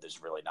Arrieta,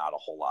 there's really not a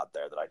whole lot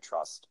there that I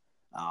trust.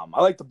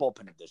 I like the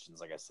bullpen additions,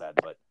 like I said,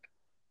 but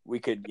we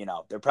could,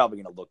 they're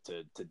probably going to look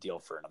to deal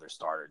for another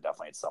starter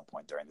definitely at some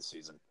point during the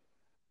season.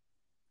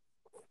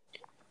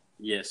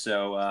 Yeah.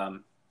 So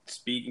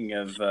speaking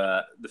of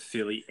the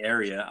Philly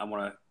area, I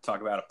want to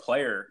talk about a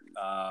player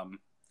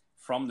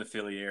from the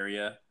Philly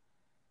area.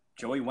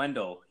 Joey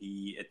Wendell,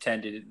 he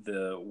attended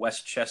the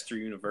Westchester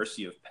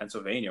University of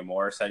Pennsylvania.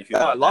 Morris, how do you feel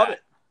about I love that?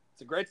 it.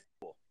 It's a great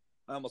school.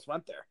 I almost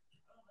went there.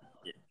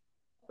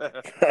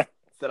 Yeah.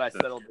 Said I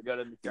settled to go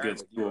to the Good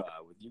school.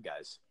 with you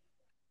guys.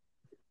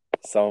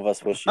 Some of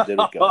us wish you did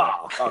go there.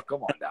 Oh,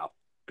 come on now.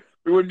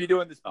 We wouldn't be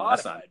doing this pod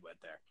if I not- had went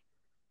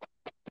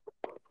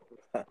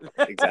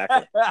there.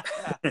 Exactly.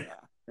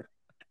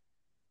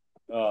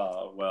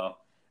 Oh, well.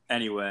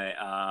 Anyway,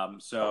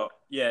 so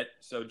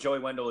Joey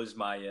Wendell is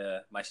my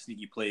my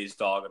sneaky plays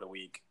dog of the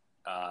week.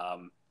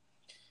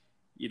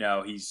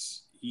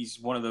 He's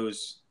one of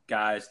those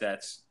guys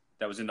that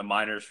was in the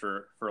minors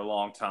for a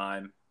long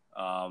time.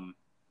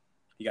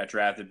 He got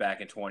drafted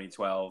back in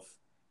 2012,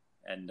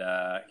 and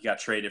he got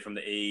traded from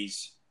the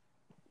A's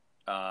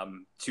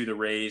to the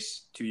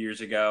Rays 2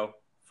 years ago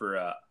for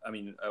a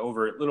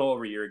little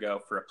over a year ago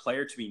for a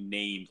player to be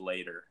named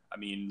later. I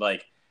mean,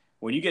 like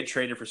when you get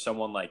traded for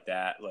someone like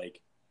that,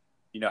 like,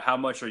 how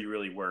much are you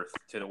really worth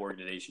to the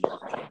organization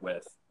you're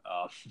with?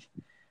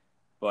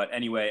 But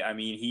anyway, I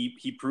mean,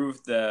 he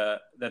proved that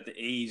the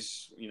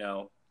A's,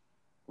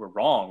 were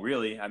wrong,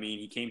 really. I mean,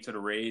 he came to the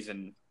Rays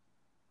and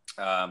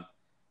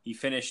he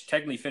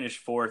technically finished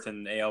fourth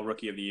in the AL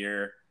Rookie of the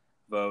Year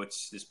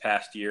votes this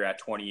past year at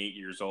 28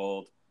 years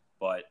old.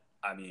 But,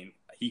 I mean,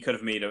 he could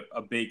have made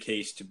a big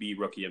case to be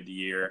Rookie of the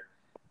Year.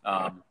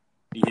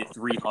 He hit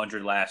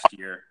 300 last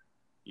year,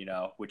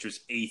 which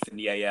was 8th in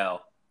the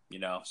AL,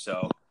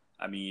 so –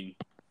 I mean,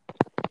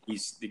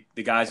 he's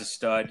the guy's a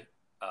stud.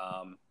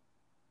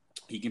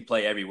 He can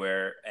play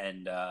everywhere,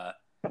 and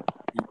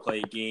he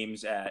played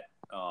games at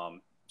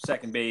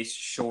second base,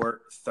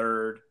 short,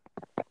 third,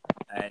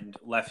 and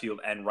left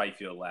field and right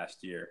field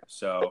last year.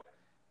 So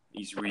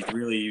he's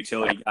really a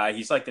utility guy.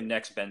 He's like the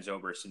next Ben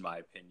Zobrist, in my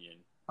opinion.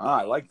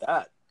 I like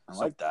that.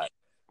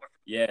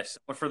 Yeah,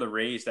 someone for the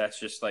Rays that's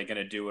just like going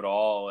to do it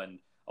all, and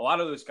a lot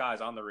of those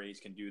guys on the Rays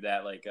can do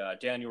that. Like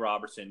Daniel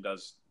Robertson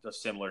does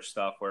similar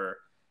stuff where.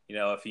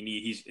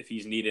 If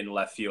he's needed in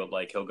left field,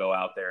 like he'll go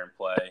out there and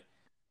play.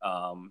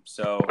 I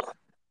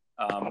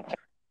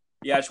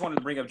just wanted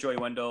to bring up Joey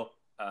Wendell.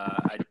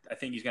 I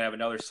think he's gonna have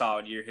another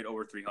solid year, hit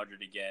over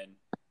 300 again,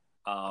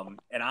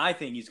 and I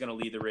think he's gonna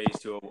lead the Rays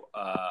to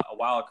a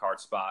wild card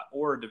spot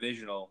or a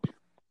divisional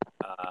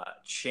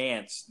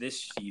chance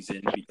this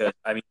season because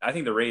I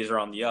think the Rays are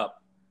on the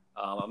up.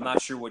 I'm not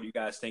sure what you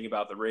guys think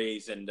about the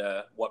Rays and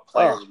what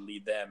player would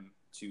lead them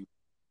to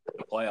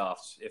the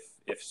playoffs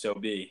if so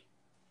be.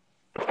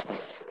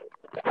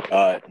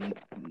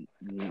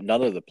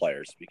 None of the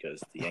players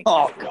because the Yankees.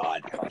 Oh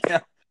God!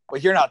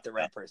 Well, you're not the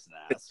right person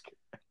to ask.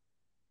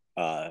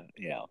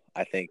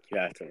 I think you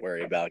have to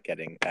worry about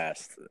getting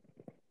past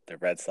the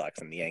Red Sox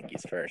and the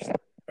Yankees first,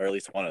 or at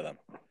least one of them.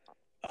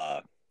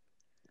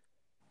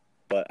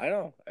 But I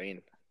don't know. I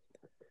mean,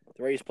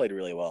 the Rays played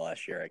really well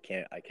last year. I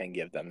can't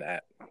give them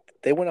that.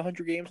 They won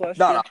 100 games last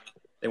year. No.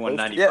 They won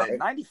 95. Yeah,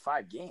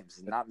 95 games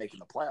and not making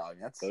the playoff. I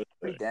mean, that's a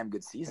pretty damn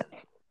good season.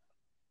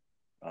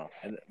 Oh,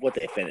 and what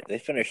they finished? They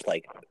finished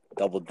like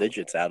double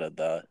digits out of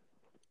the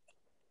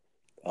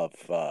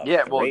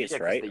Rays,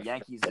 right? The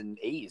Yankees and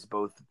A's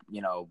both,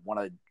 won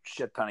a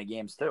shit ton of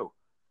games too.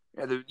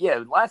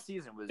 Last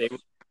season was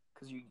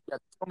because you got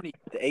so many.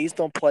 The A's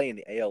don't play in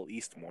the AL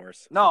East,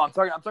 Morris. No, I'm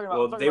talking about.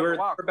 Well, they were.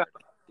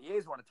 The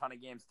A's won a ton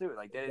of games too.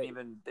 Like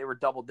they were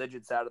double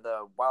digits out of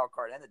the wild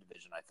card and the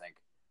division, I think.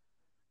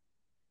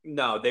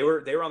 No, they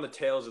were on the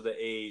tails of the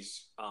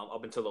A's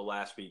up until the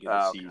last week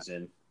of the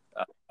season.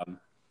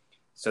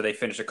 So they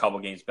finished a couple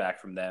games back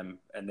from them,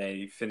 and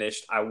they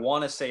finished, I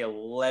want to say,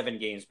 11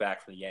 games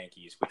back from the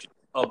Yankees, which is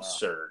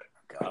absurd.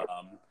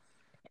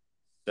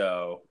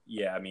 So,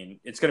 yeah, I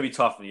mean, it's going to be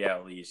tough in the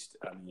AL East.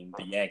 I mean,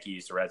 the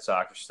Yankees, the Red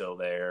Sox are still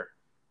there.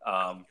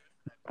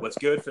 What's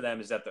good for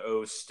them is that the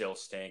O's still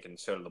stink, and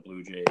so do the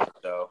Blue Jays.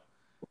 So,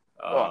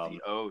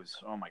 the O's.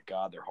 Oh, my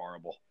God, they're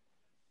horrible.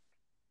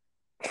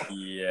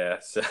 Yeah.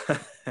 So,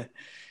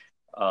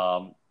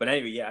 but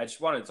anyway, yeah, I just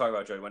wanted to talk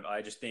about Joey Wendell.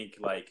 I just think,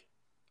 like,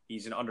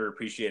 he's an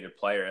underappreciated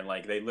player, and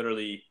like they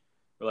literally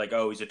were like,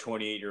 "Oh, he's a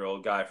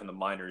 28-year-old guy from the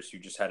minors who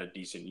just had a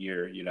decent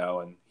year,"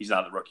 and he's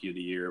not the Rookie of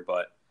the Year,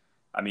 but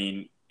I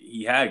mean,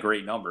 he had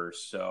great numbers,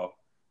 so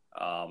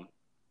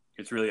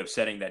it's really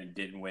upsetting that he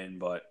didn't win.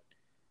 But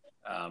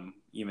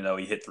even though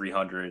he hit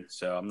 300,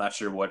 so I'm not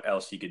sure what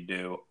else he could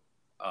do.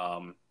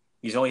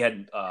 he's only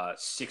had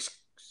six.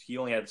 He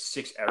only had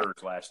 6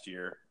 errors last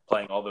year,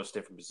 playing all those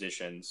different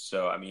positions.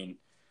 So I mean,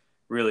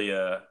 really,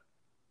 a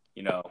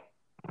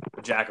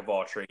jack of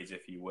all trades,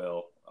 if you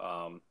will.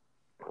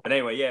 But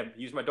anyway, yeah,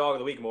 he's my dog of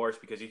the week, Morris,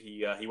 because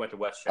he went to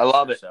Westchester. I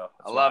love it. So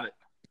I love it.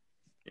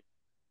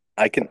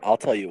 I'll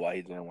tell you why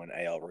he didn't win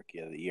AL Rookie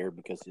of the Year,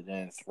 because he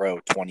didn't throw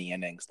 20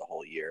 innings the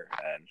whole year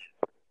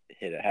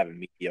and have a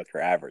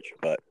mediocre average.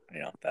 But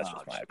that's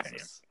just my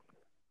opinion.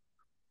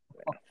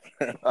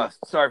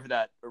 Sorry for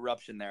that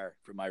eruption there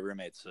from my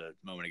roommates a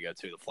moment ago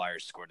too. The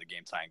Flyers scored the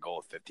game-tying goal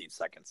with 15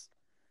 seconds.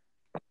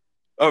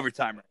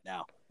 Overtime right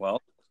now.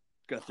 Well,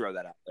 gonna throw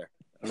that out there.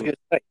 I was gonna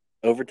say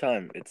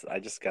overtime. I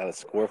just got a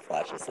score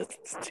flash.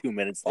 It's 2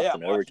 minutes left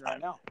in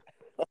overtime. Right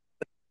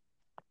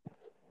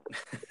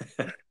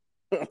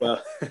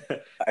well,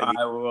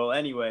 well,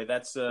 anyway,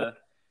 that's a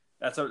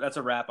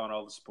wrap on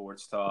all the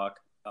sports talk.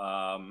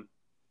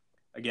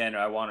 Again,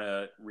 I want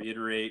to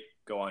reiterate: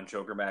 go on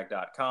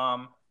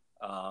jokermag.com.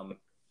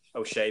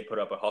 O'Shea put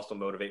up a Hustle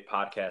Motivate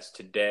podcast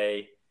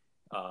today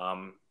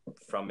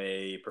from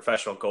a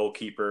professional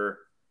goalkeeper.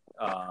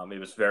 It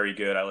was very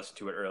good. I listened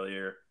to it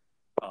earlier.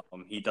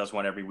 He does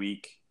one every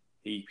week.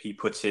 He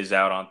puts his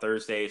out on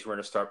Thursdays. We're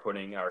going to start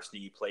putting our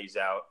sneaky plays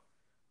out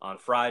on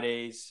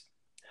Fridays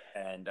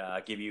and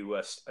give you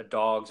a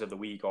Dogs of the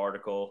Week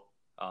article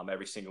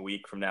every single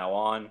week from now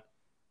on.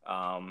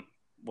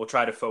 We'll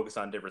try to focus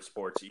on different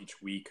sports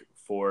each week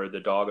for the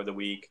Dog of the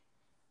Week.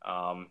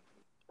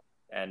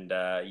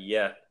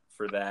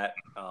 For that.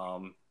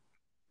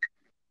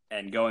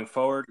 And going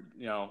forward,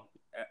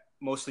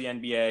 mostly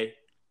NBA,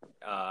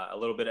 a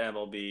little bit of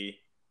MLB.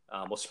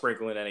 We'll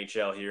sprinkle in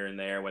NHL here and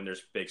there when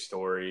there's big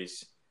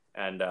stories.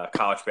 And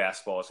college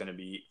basketball is going to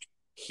be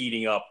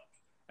heating up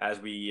as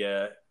we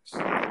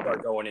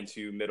start going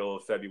into middle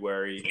of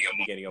February,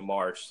 beginning of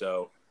March.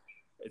 So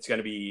it's going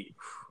to be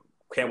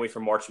 – can't wait for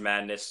March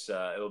Madness.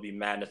 It'll be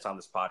madness on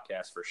this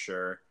podcast for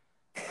sure.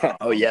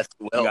 Oh, yes,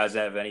 it will. You guys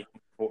have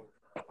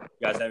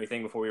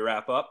anything before we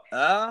wrap up?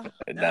 No,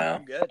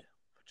 I'm good.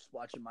 Just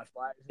watching my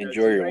Flyers.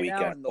 Enjoy your right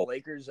weekend. Now, and the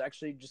Lakers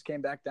actually just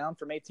came back down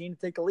from 18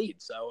 to take a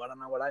lead, so I don't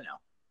know what I know.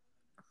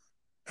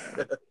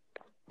 The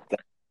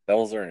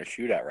Devils are in a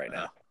shootout right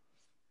now.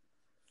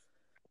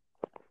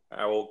 All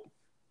right, well,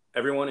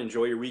 everyone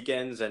enjoy your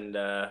weekends and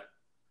go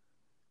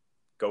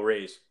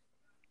Rays.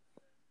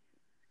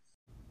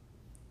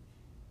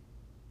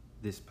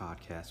 This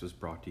podcast was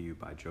brought to you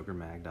by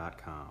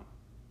JokerMag.com,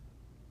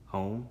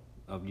 home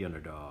of the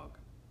underdog.